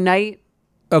Tuesday night.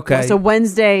 Okay. So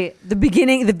Wednesday, the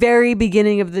very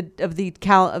beginning of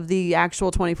the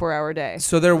actual 24-hour day.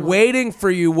 So they're waiting for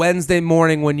you Wednesday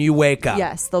morning when you wake up.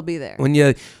 Yes, they'll be there. When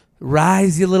you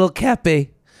rise, you little kepi,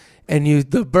 and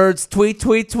the birds tweet,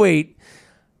 tweet, tweet.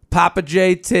 Papa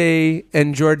JT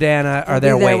and Jordana are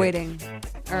there waiting.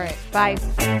 All right. Bye.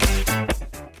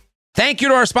 Thank you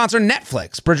to our sponsor,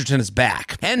 Netflix. Bridgerton is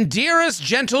back. And dearest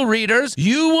gentle readers,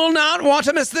 you will not want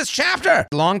to miss this chapter.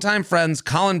 Longtime friends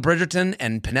Colin Bridgerton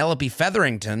and Penelope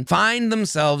Featherington find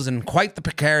themselves in quite the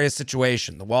precarious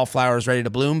situation. The wallflower is ready to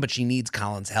bloom, but she needs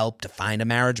Colin's help to find a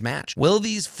marriage match. Will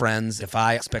these friends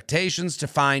defy expectations to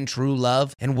find true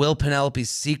love? And will Penelope's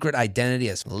secret identity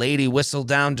as Lady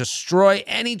Whistledown destroy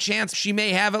any chance she may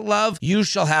have at love? You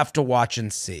shall have to watch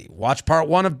and see. Watch part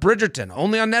 1 of Bridgerton,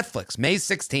 only on Netflix, May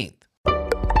 16th.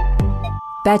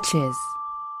 Betches.